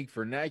unique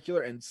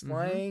vernacular and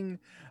slang.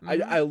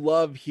 Mm-hmm. I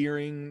love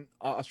hearing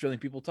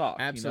Australian people talk.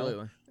 Absolutely. You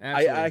know?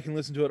 Absolutely. I can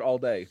listen to it all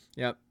day.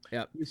 Yep.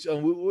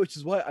 Which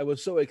is why I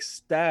was so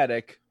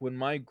ecstatic when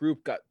my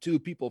group got 2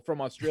 people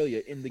from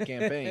Australia in the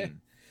campaign.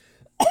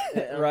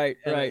 Right.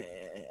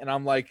 And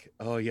I'm like,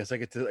 oh yes, I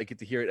get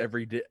to hear it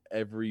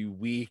every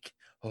week.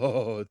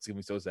 Oh, it's gonna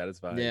be so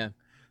satisfying. Yeah.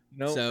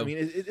 No, I mean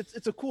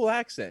it's a cool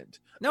accent.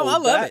 No, I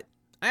love it.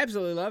 I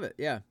absolutely love it.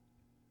 Yeah,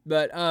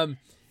 but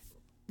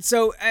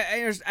so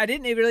I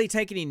didn't really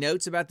take any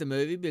notes about the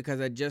movie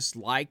because I just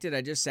liked it.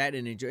 I just sat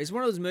and enjoyed. It's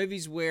one of those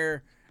movies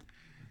where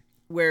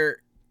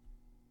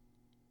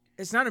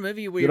it's not a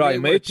movie where you're not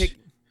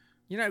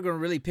going to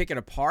really pick it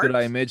apart. Good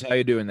eye, Midge. How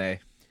you doing, there?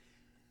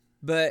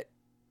 But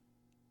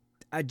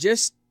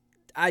it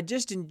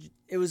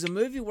was a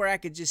movie where I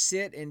could just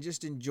sit and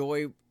just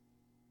enjoy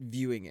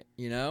viewing it.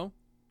 You know.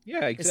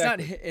 Yeah,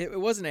 exactly.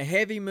 It wasn't a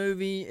heavy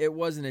movie. It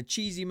wasn't a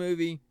cheesy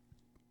movie.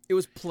 It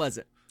was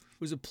pleasant. It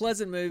was a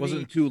pleasant movie. It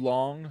wasn't too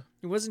long.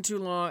 It wasn't too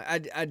long.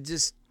 I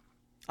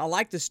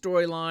like the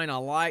storyline. I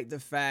like the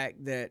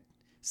fact that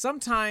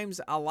sometimes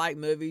I like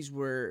movies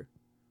where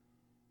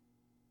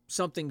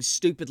something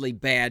stupidly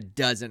bad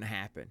doesn't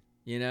happen.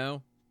 You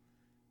know,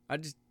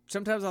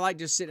 sometimes I like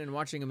just sitting and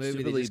watching a movie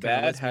stupidly that just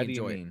bad. lets How me do you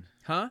enjoy mean? it.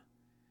 Huh?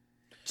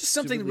 Just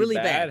something stupidly really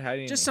bad? bad. How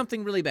do you just mean?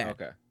 something really bad.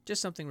 Okay.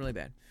 Just something really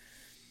bad.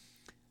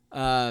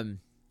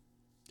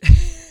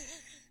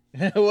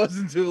 It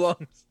wasn't too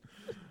long.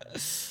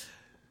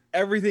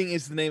 Everything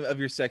is the name of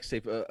your sex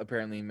tape,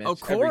 apparently, Mitch. Of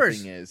course.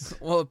 Everything is.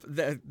 Well,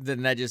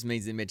 then that just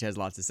means that Mitch has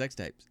lots of sex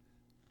tapes.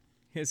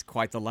 It's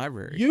quite the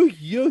library.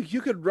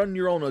 You could run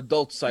your own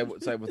adult site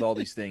with all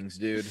these things,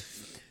 dude.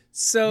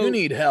 So you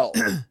need help.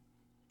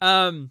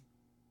 I'm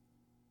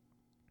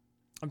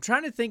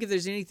trying to think if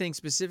there's anything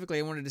specifically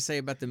I wanted to say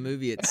about the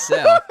movie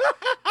itself,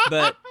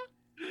 but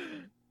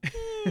oh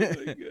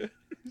my God.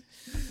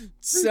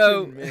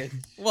 So,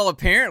 well,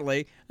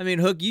 apparently, I mean,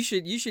 Hook,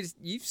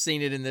 you've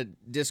seen it in the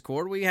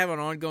Discord. We have an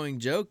ongoing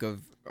joke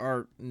of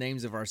our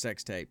names of our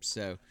sex tapes.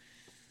 So,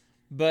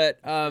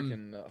 but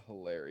freaking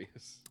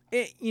hilarious.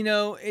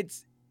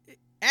 it's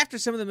after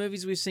some of the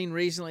movies we've seen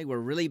recently where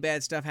really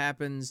bad stuff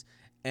happens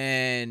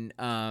and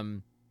I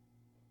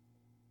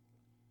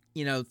don't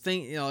know,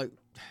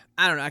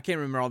 I can't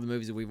remember all the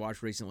movies that we've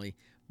watched recently,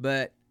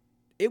 but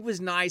it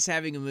was nice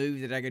having a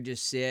movie that I could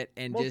just sit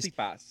and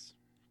multi-pass.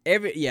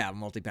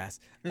 Multi-pass.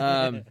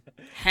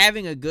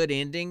 Having a good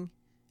ending,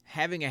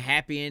 having a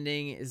happy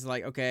ending is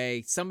like,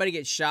 okay, somebody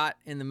gets shot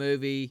in the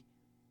movie,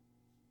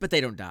 but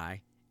they don't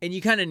die. And you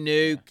kind of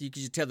knew, you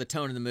could tell the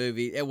tone of the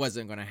movie, it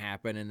wasn't going to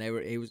happen. And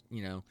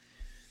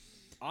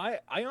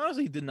I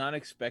honestly did not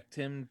expect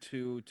him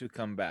to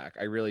come back.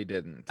 I really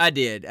didn't. I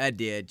did,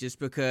 just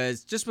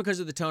because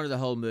of the tone of the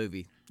whole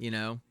movie,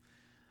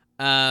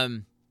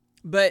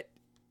 But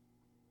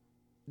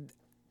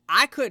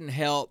I couldn't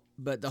help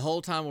but the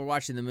whole time we're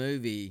watching the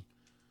movie,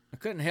 I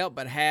couldn't help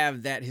but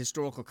have that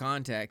historical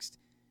context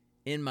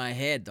in my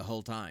head the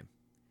whole time,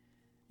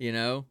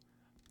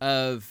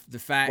 of the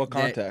fact what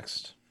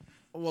context?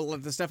 Well,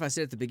 the stuff I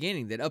said at the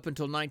beginning, that up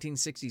until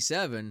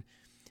 1967,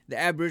 the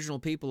Aboriginal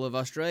people of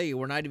Australia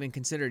were not even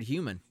considered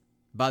human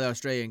by the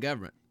Australian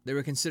government. They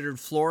were considered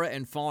flora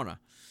and fauna.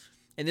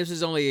 And this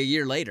was only a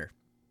year later.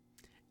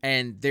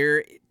 And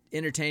they're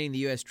entertaining the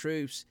U.S.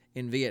 troops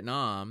in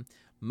Vietnam,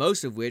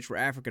 most of which were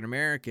African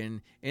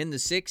American, in the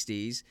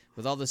 60s,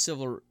 with all the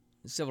civil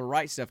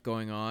rights stuff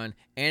going on,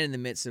 and in the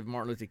midst of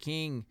Martin Luther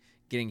King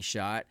getting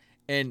shot.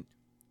 And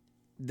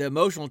the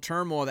emotional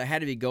turmoil that had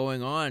to be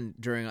going on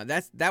during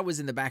that was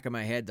in the back of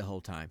my head the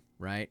whole time,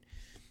 right?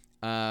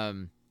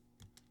 And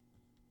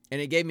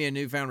it gave me a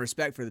newfound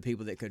respect for the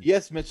people that could.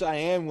 Yes, Mitch, I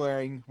am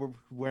wearing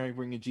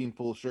a jean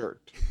pull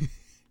shirt.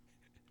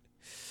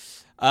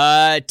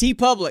 T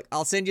Public,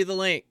 I'll send you the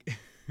link.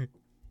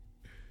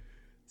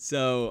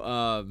 So,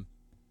 I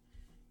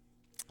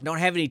don't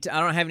have any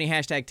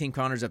hashtag Team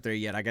Connors up there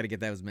yet. I got to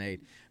get those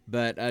made,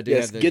 but I do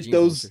have the get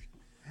those.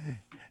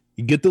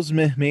 Get those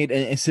made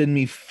and send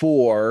me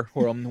 4.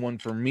 Or one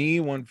for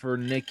me, one for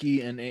Nikki,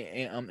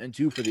 and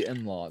 2 for the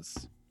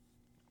in-laws.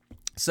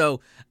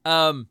 So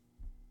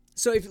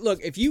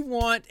if you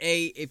want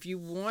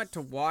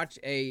to watch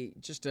a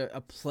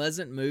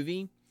pleasant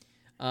movie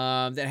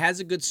that has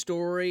a good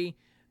story,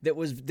 that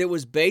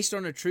was based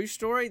on a true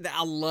story, that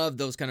I love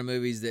those kind of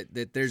movies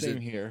that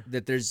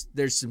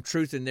there's some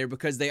truth in there,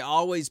 because they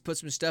always put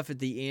some stuff at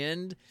the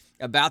end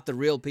about the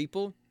real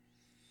people.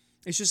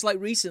 It's just like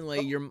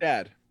recently your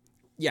dad.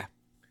 Yeah.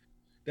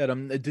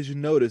 That did you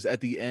notice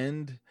at the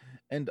end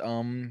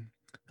the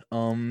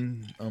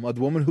woman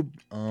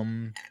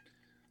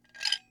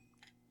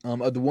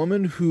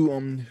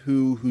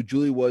who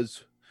Julie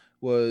was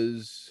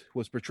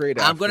portrayed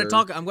after. I'm going to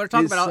talk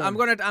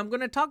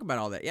about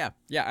all that. Yeah,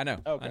 I know.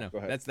 Okay, I know. Go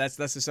ahead. That's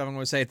the stuff I'm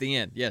going to say at the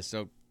end. Yes.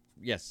 So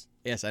yes,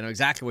 I know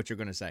exactly what you're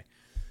going to say.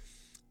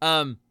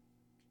 But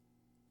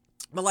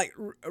like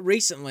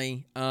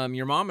recently,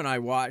 your mom and I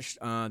watched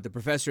The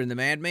Professor and the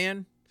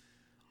Madman.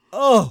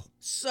 Oh,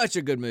 such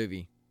a good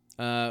movie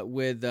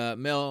with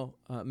Mel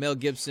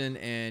Gibson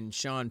and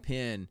Sean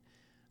Penn,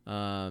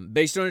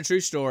 based on a true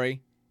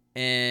story,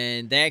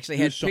 and they actually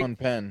had Sean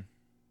Penn.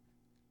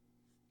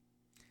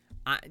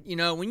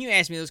 When you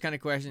ask me those kind of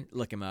questions,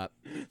 look him up.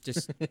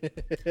 Just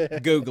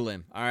Google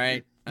him. All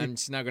right, I'm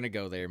just not going to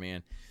go there,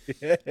 man.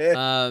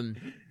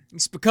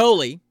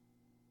 Spicoli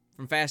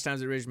from Fast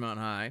Times at Ridgemont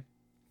Mountain High,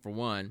 for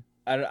one.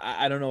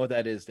 I don't know what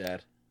that is,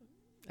 Dad.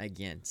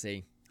 Again,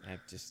 see, I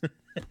just.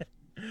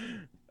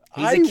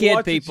 He's a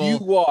kid, people. You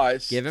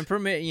watched. Give him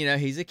permit.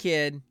 He's a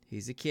kid.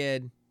 He's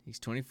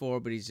 24,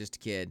 but he's just a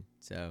kid.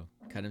 So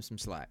cut him some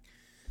slack.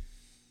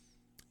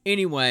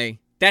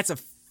 Anyway, that's a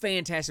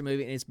fantastic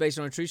movie, and it's based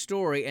on a true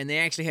story. And they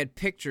actually had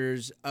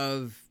pictures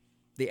of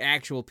the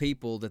actual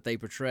people that they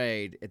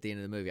portrayed at the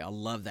end of the movie. I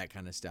love that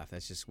kind of stuff.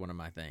 That's just one of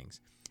my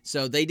things.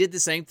 So they did the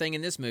same thing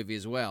in this movie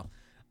as well.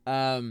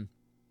 And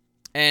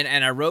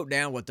I wrote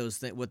down what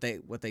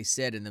they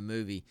said in the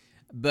movie,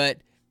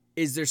 but.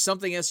 Is there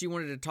something else you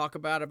wanted to talk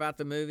about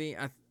the movie?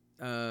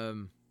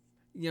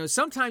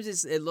 Sometimes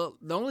it's the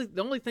only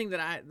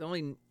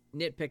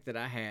nitpick that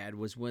I had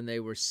was when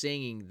they were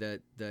singing, the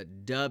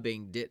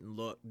dubbing didn't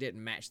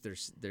match their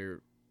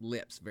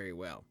lips very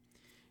well,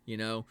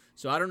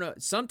 So I don't know.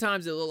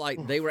 Sometimes it looked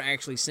like they were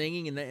actually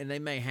singing, and they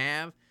may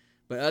have,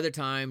 but other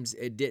times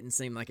it didn't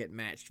seem like it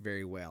matched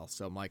very well.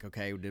 So I'm like,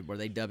 okay, were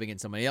they dubbing in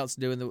somebody else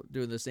doing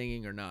the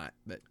singing or not?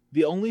 But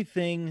the only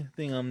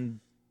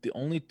the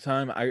only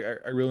time I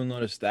really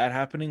noticed that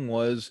happening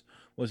was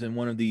in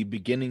one of the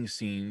beginning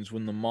scenes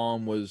when the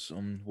mom was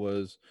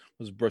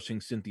brushing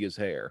Cynthia's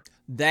hair.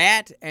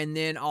 That, and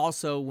then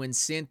also when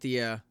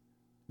Cynthia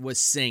was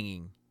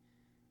singing,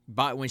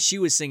 but when she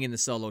was singing the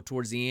solo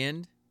towards the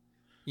end,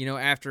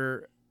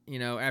 after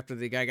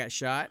the guy got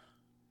shot,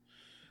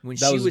 when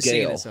she was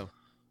singing the solo.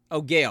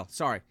 Oh, Gail,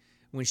 sorry.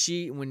 When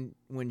she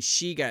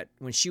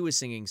was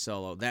singing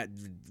solo, that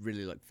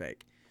really looked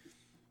fake.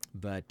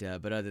 But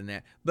other than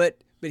that, but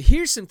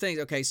here's some things.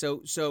 Okay,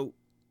 so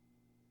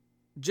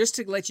just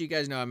to let you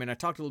guys know, I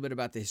talked a little bit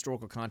about the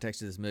historical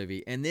context of this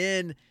movie, and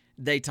then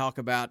they talk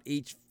about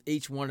each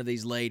one of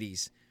these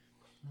ladies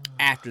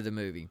after the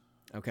movie.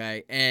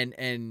 Okay,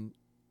 and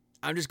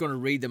I'm just going to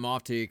read them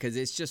off to you because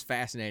it's just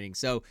fascinating.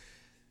 So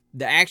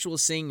the actual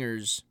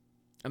singers,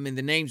 I mean,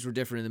 the names were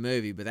different in the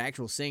movie, but the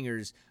actual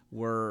singers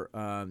were,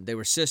 they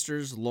were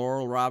sisters,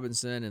 Laurel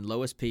Robinson and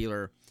Lois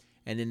Peeler,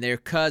 and then their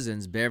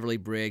cousins, Beverly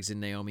Briggs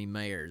and Naomi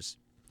Mayers.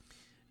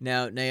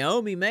 Now,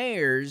 Naomi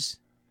Mayers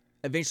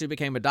eventually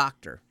became a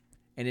doctor,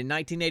 and in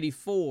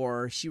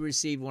 1984, she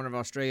received one of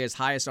Australia's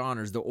highest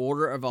honors, the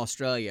Order of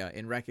Australia,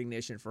 in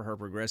recognition for her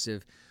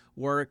progressive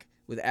work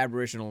with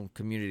Aboriginal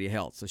community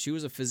health. So she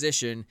was a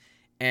physician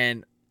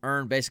and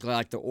earned basically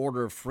like the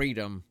Order of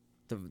Freedom,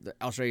 the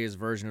Australia's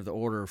version of the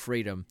Order of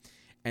Freedom.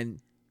 And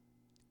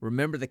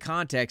remember the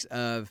context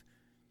of,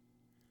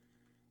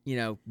 you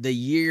know, the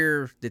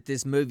year that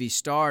this movie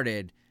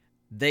started,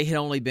 they had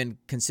only been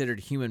considered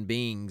human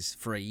beings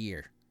for a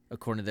year,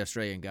 according to the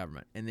Australian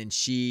government. And then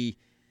she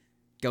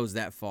goes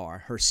that far.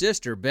 Her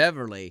sister,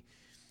 Beverly,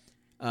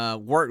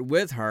 worked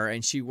with her,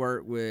 and she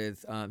worked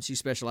with, she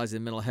specialized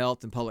in mental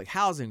health and public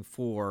housing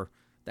for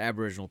the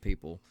Aboriginal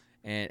people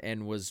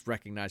and was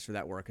recognized for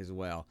that work as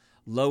well.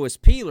 Lois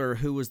Peeler,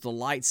 who was the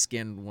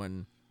light-skinned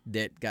one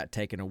that got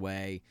taken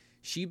away,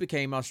 she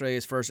became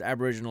Australia's first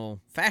Aboriginal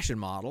fashion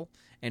model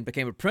and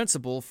became a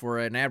principal for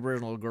an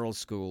Aboriginal girls'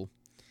 school.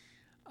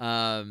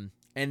 And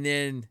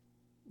then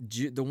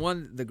the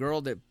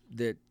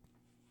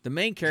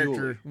main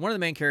character, Julie. one of the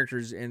main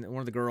characters and one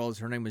of the girls,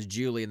 her name was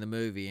Julie in the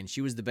movie, and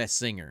she was the best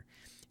singer.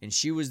 And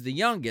she was the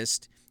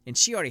youngest, and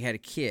she already had a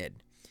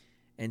kid.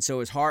 And so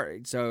it's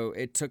hard. So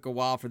it took a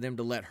while for them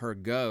to let her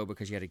go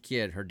because she had a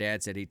kid. Her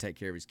dad said he'd take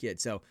care of his kid.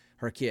 So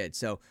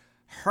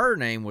her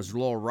name was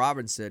Laurel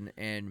Robinson,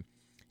 and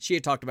she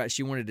had talked about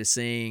she wanted to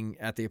sing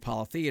at the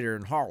Apollo Theater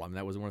in Harlem.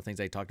 That was one of the things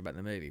they talked about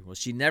in the movie. Well,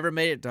 she never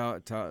made it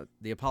to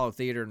the Apollo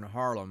Theater in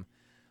Harlem,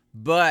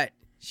 but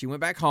she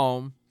went back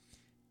home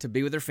to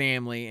be with her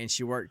family, and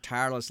she worked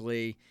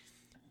tirelessly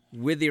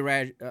with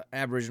the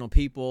Aboriginal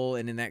people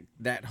and in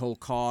that whole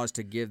cause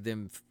to give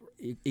them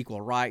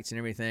equal rights and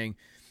everything.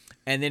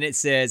 And then it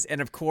says, and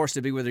of course,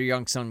 to be with her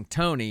young son,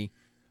 Tony,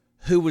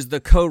 who was the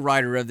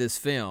co-writer of this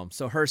film.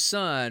 So her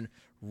son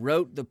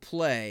wrote the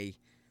play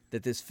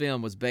that this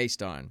film was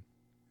based on.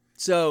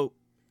 So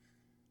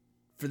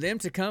for them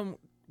to come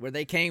where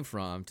they came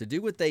from, to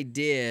do what they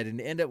did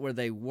and end up where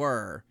they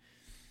were,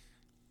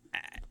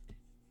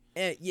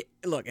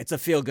 look, it's a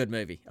feel-good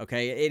movie,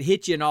 okay? It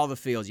hit you in all the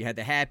feels. You had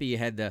the happy, you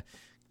had the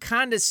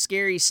kind of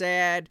scary,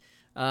 sad,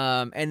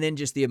 and then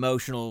just the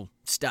emotional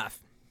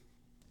stuff.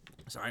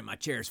 Sorry, my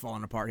chair's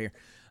falling apart here.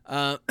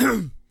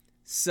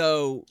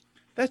 So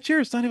that chair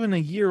is not even a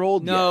year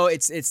old yet. No,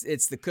 it's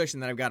the cushion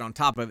that I've got on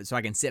top of it so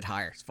I can sit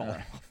higher. It's falling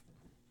off.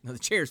 No, the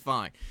chair's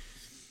fine.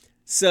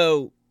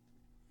 So,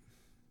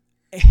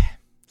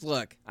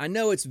 look, I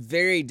know it's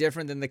very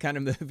different than the kind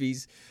of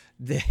movies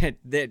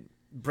that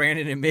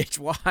Brandon and Mitch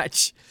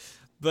watch,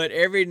 but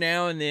every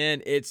now and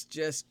then it's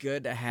just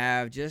good to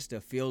have just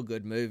a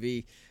feel-good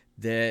movie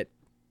that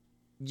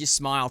you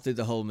smile through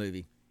the whole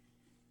movie.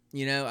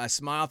 You know, I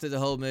smiled through the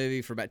whole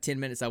movie. For about 10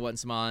 minutes, I wasn't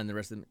smiling. The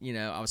rest of the,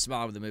 I was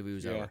smiling when the movie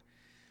was over.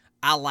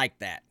 I like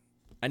that.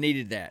 I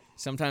needed that.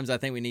 Sometimes I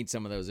think we need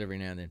some of those every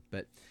now and then.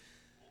 But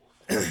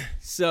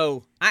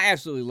so I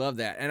absolutely love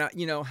that. And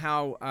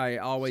how I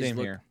always Same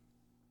look. here.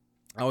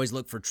 I always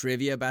look for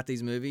trivia about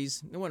these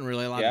movies. There wasn't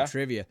really a lot of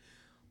trivia,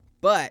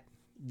 but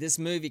this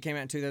movie came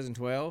out in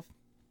 2012,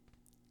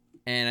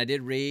 and I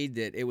did read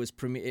that it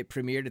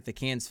premiered at the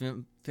Cannes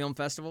Film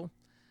Festival,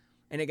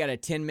 and it got a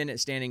 10-minute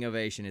standing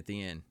ovation at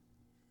the end.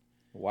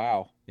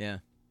 Wow. Yeah.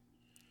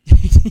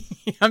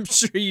 I'm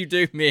sure you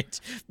do, Mitch,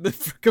 but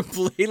for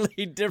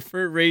completely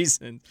different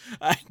reasons.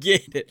 I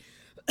get it.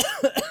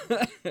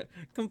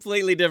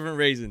 Completely different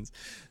reasons.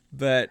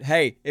 But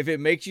hey, if it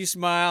makes you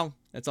smile,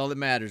 that's all that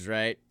matters,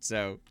 right?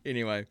 So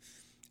anyway,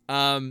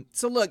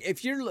 so look,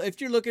 if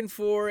you're looking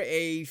for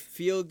a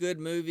feel-good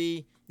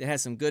movie that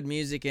has some good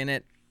music in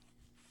it,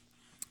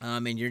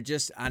 and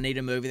I need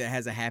a movie that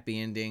has a happy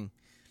ending,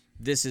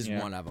 this is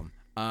one of them.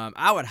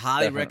 I would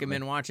highly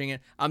recommend watching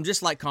it. I'm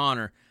just like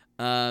Connor.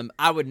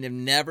 I would have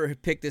never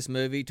picked this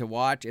movie to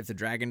watch if the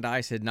Dragon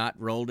Dice had not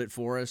rolled it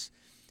for us.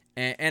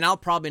 And I'll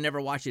probably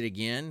never watch it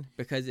again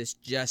because it's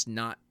just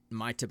not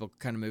my typical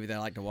kind of movie that I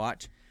like to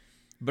watch.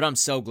 But I'm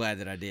so glad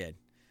that I did.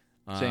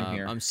 Same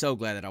here. I'm so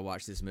glad that I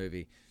watched this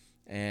movie.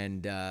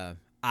 And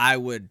I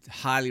would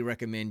highly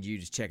recommend you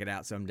to check it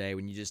out someday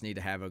when you just need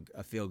to have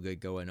a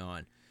feel-good going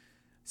on.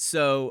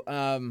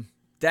 So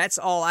that's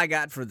all I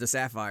got for the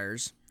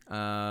Sapphires.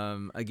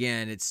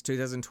 Again, it's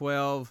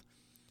 2012.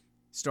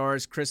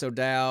 Stars Chris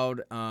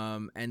O'Dowd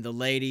and the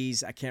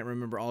ladies. I can't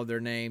remember all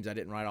their names. I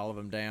didn't write all of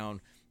them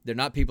down. They're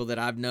not people that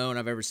I've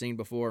ever seen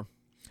before.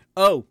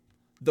 Oh,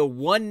 the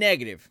one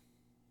negative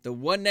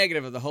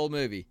of the whole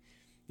movie.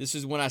 This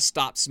is when I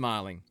stopped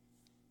smiling.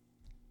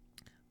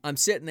 I'm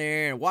sitting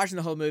there and watching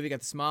the whole movie, got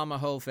the smile on my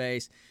whole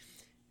face.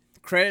 The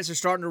credits are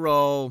starting to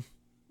roll.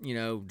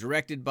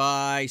 Directed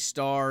by,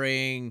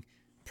 starring,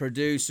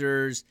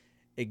 producers,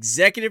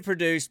 executive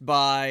produced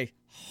by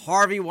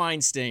Harvey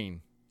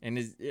Weinstein.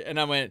 And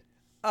I went,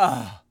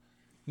 oh,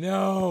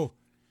 no.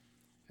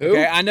 Who?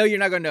 Okay, I know you're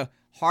not going to know.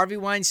 Harvey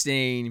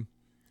Weinstein.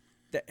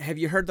 Have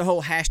you heard the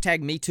whole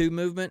hashtag Me Too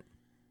movement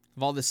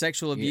of all the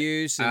sexual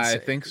abuse? Yeah, I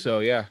think so.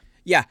 Yeah.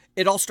 Yeah,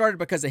 it all started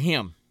because of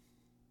him,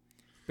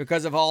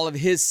 because of all of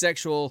his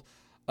sexual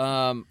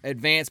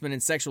advancement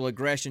and sexual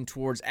aggression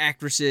towards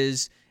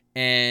actresses,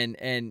 and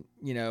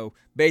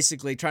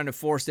basically trying to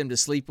force them to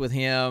sleep with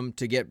him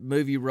to get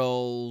movie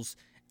roles,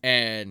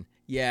 and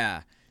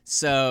yeah.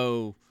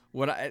 So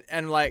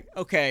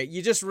okay,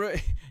 you just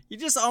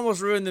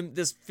almost ruined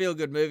this feel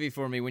good movie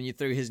for me when you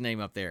threw his name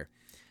up there.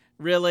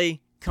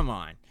 Really, come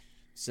on.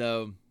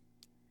 So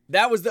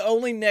that was the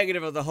only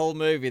negative of the whole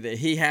movie, that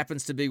he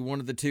happens to be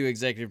one of the 2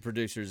 executive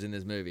producers in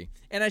this movie.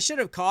 And I should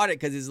have caught it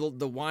because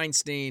the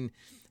Weinstein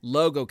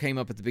logo came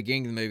up at the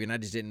beginning of the movie, and I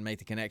just didn't make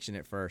the connection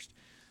at first.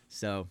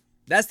 So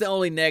that's the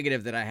only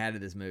negative that I had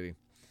of this movie.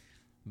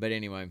 But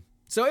anyway,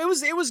 so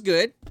it was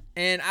good,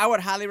 and I would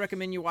highly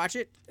recommend you watch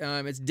it.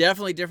 It's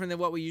definitely different than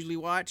what we usually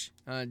watch.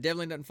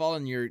 Definitely doesn't fall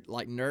in your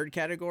nerd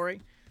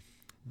category,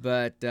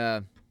 but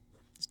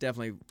it's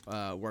definitely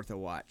worth a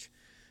watch.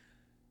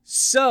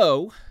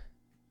 So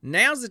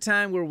now's the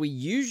time where we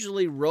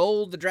usually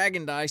roll the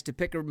dragon dice to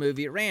pick a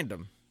movie at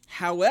random.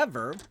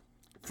 However,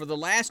 for the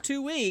last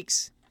 2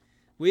 weeks,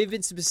 we've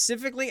been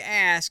specifically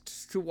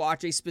asked to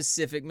watch a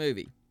specific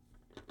movie.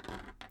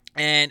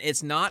 And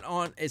it's not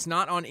on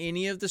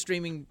any of the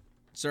streaming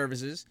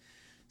services,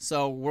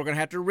 so we're going to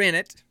have to rent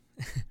it.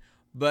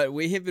 But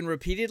we have been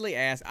repeatedly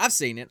asked. I've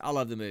seen it. I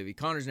love the movie.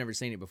 Connor's never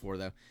seen it before,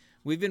 though.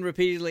 We've been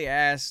repeatedly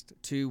asked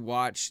to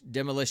watch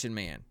Demolition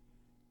Man.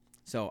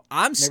 So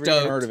I'm stoked. Never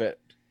even heard of it.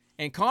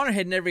 And Connor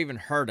had never even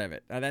heard of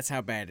it. That's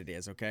how bad it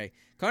is, okay?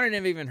 Connor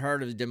never even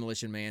heard of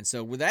Demolition Man.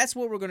 So that's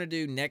what we're going to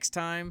do next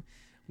time.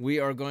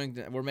 We're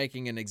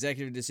making an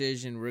executive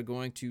decision. We're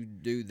going to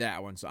do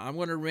that one. So I'm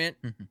going to rent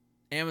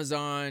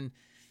Amazon,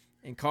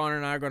 and Connor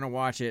and I are going to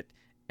watch it,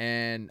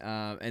 and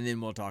then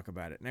we'll talk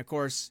about it. And of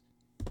course,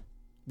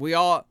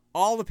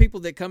 all the people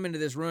that come into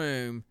this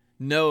room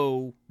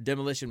know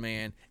Demolition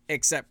Man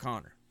except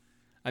Connor.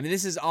 I mean,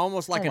 this is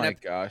almost like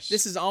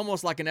this is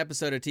almost like an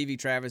episode of TV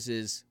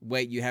Travis's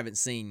Wait You Haven't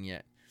Seen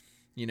Yet,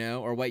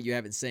 or Wait You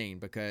Haven't Seen,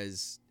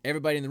 because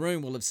everybody in the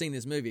room will have seen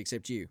this movie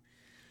except you.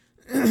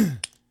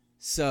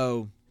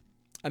 So,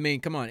 I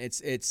mean, come on,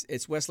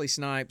 it's Wesley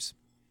Snipes,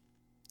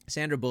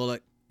 Sandra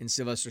Bullock, and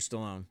Sylvester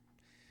Stallone.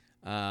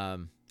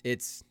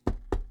 It's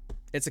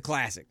a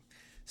classic.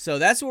 So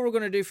that's what we're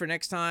going to do for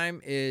next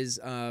time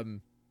is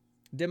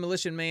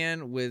Demolition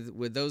Man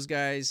with those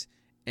guys,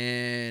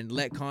 and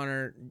let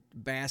Connor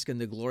bask in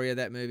the glory of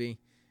that movie,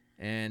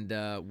 and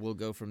we'll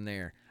go from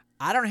there.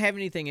 I don't have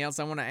anything else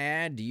I want to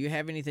add. Do you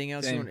have anything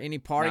else? Any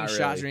parting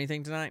shots or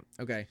anything tonight?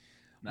 Okay.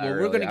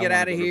 We're going to get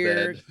out of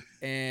here,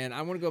 and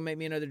I'm going to go make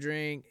me another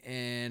drink,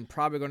 and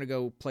probably going to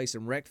go play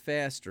some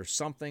Wreckfest or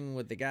something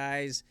with the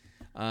guys.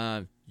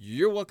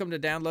 You're welcome to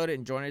download it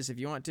and join us if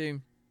you want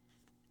to.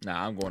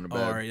 Nah, I'm going to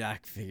bed. I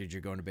figured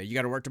you're going to bed. You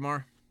got to work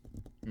tomorrow?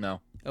 No.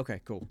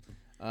 Okay, cool.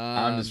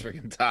 I'm just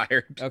freaking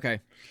tired.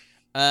 Okay.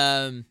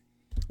 One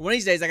of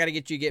these days, I got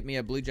to get me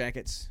a Blue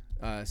Jackets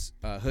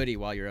hoodie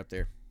while you're up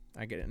there.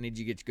 I need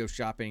you to go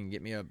shopping and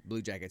get me a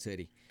Blue Jackets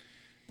hoodie.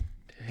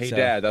 Hey,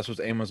 Dad, that's what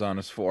Amazon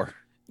is for.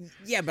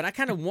 Yeah, but I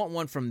kind of want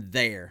one from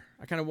there.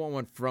 I kind of want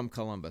one from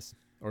Columbus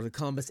or the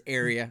Columbus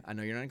area. I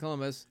know you're not in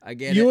Columbus. I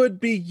get it. You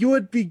would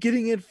be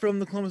getting it from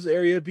the Columbus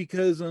area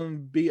because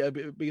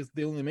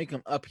they only make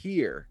them up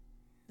here.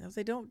 No,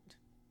 they don't.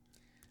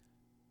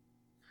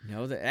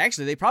 No,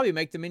 actually they probably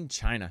make them in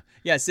China.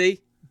 Yeah, see,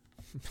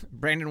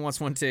 Brandon wants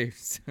one too.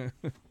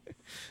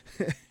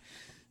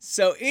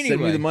 So anyway,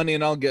 send me the money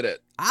and I'll get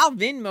it. I'll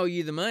Venmo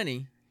you the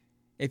money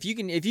if you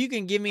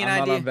can give me an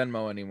idea. I'm not on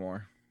Venmo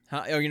anymore.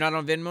 Huh? Oh, you're not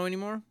on Venmo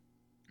anymore?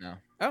 No.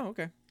 Oh,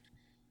 okay.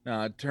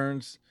 No, it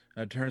turns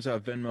out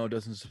Venmo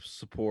doesn't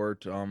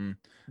support my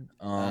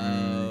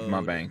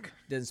bank.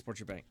 Doesn't support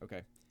your bank.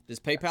 Okay. Does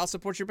PayPal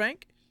support your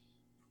bank?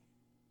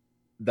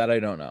 That I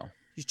don't know.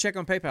 Just check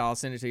on PayPal. I'll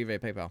send it to you via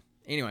PayPal.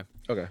 Anyway.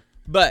 Okay.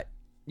 But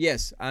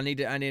yes, I need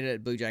a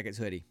Blue Jackets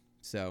hoodie.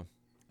 So,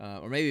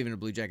 or maybe even a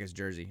Blue Jackets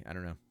jersey. I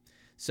don't know.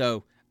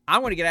 So I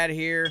want to get out of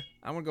here.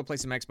 I want to go play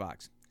some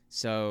Xbox.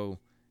 So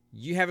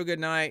you have a good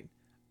night.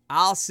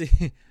 I'll see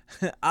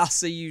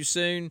you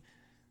soon,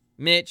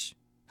 Mitch.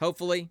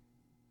 Hopefully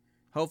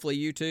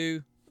you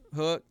too,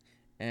 Hook,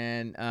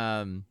 and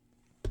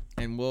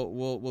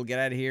we'll get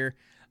out of here.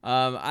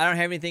 I don't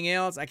have anything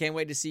else. I can't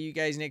wait to see you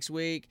guys next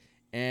week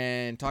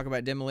and talk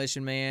about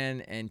Demolition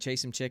Man and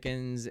chase some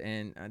chickens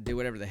and do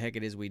whatever the heck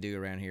it is we do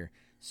around here.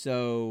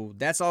 So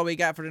that's all we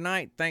got for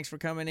tonight. Thanks for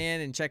coming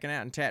in and checking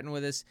out and chatting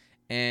with us.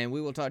 And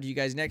we will talk to you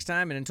guys next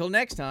time. And until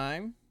next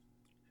time,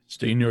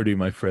 stay nerdy,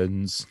 my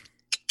friends.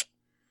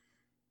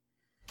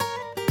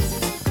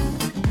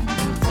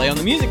 Play on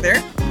the music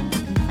there.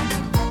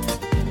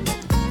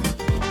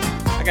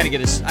 I gotta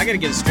get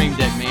a Stream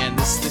Deck, man.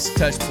 This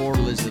touch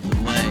portal is the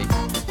delay.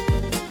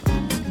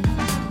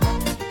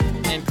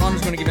 And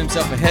Connor's gonna give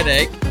himself a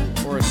headache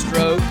or a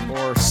stroke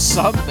or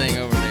something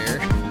over there.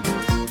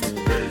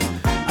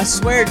 I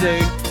swear,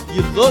 dude,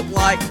 you look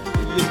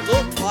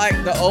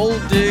like the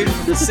old dude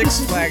from the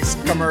Six Flags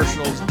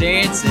commercials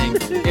dancing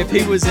if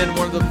he was in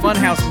one of the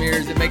funhouse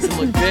mirrors that makes him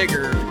look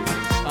bigger,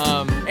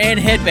 and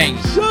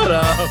headbanging. Shut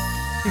up.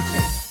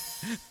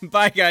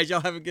 Bye, guys.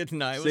 Y'all have a good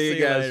night. We'll See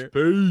you guys. later.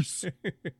 Peace.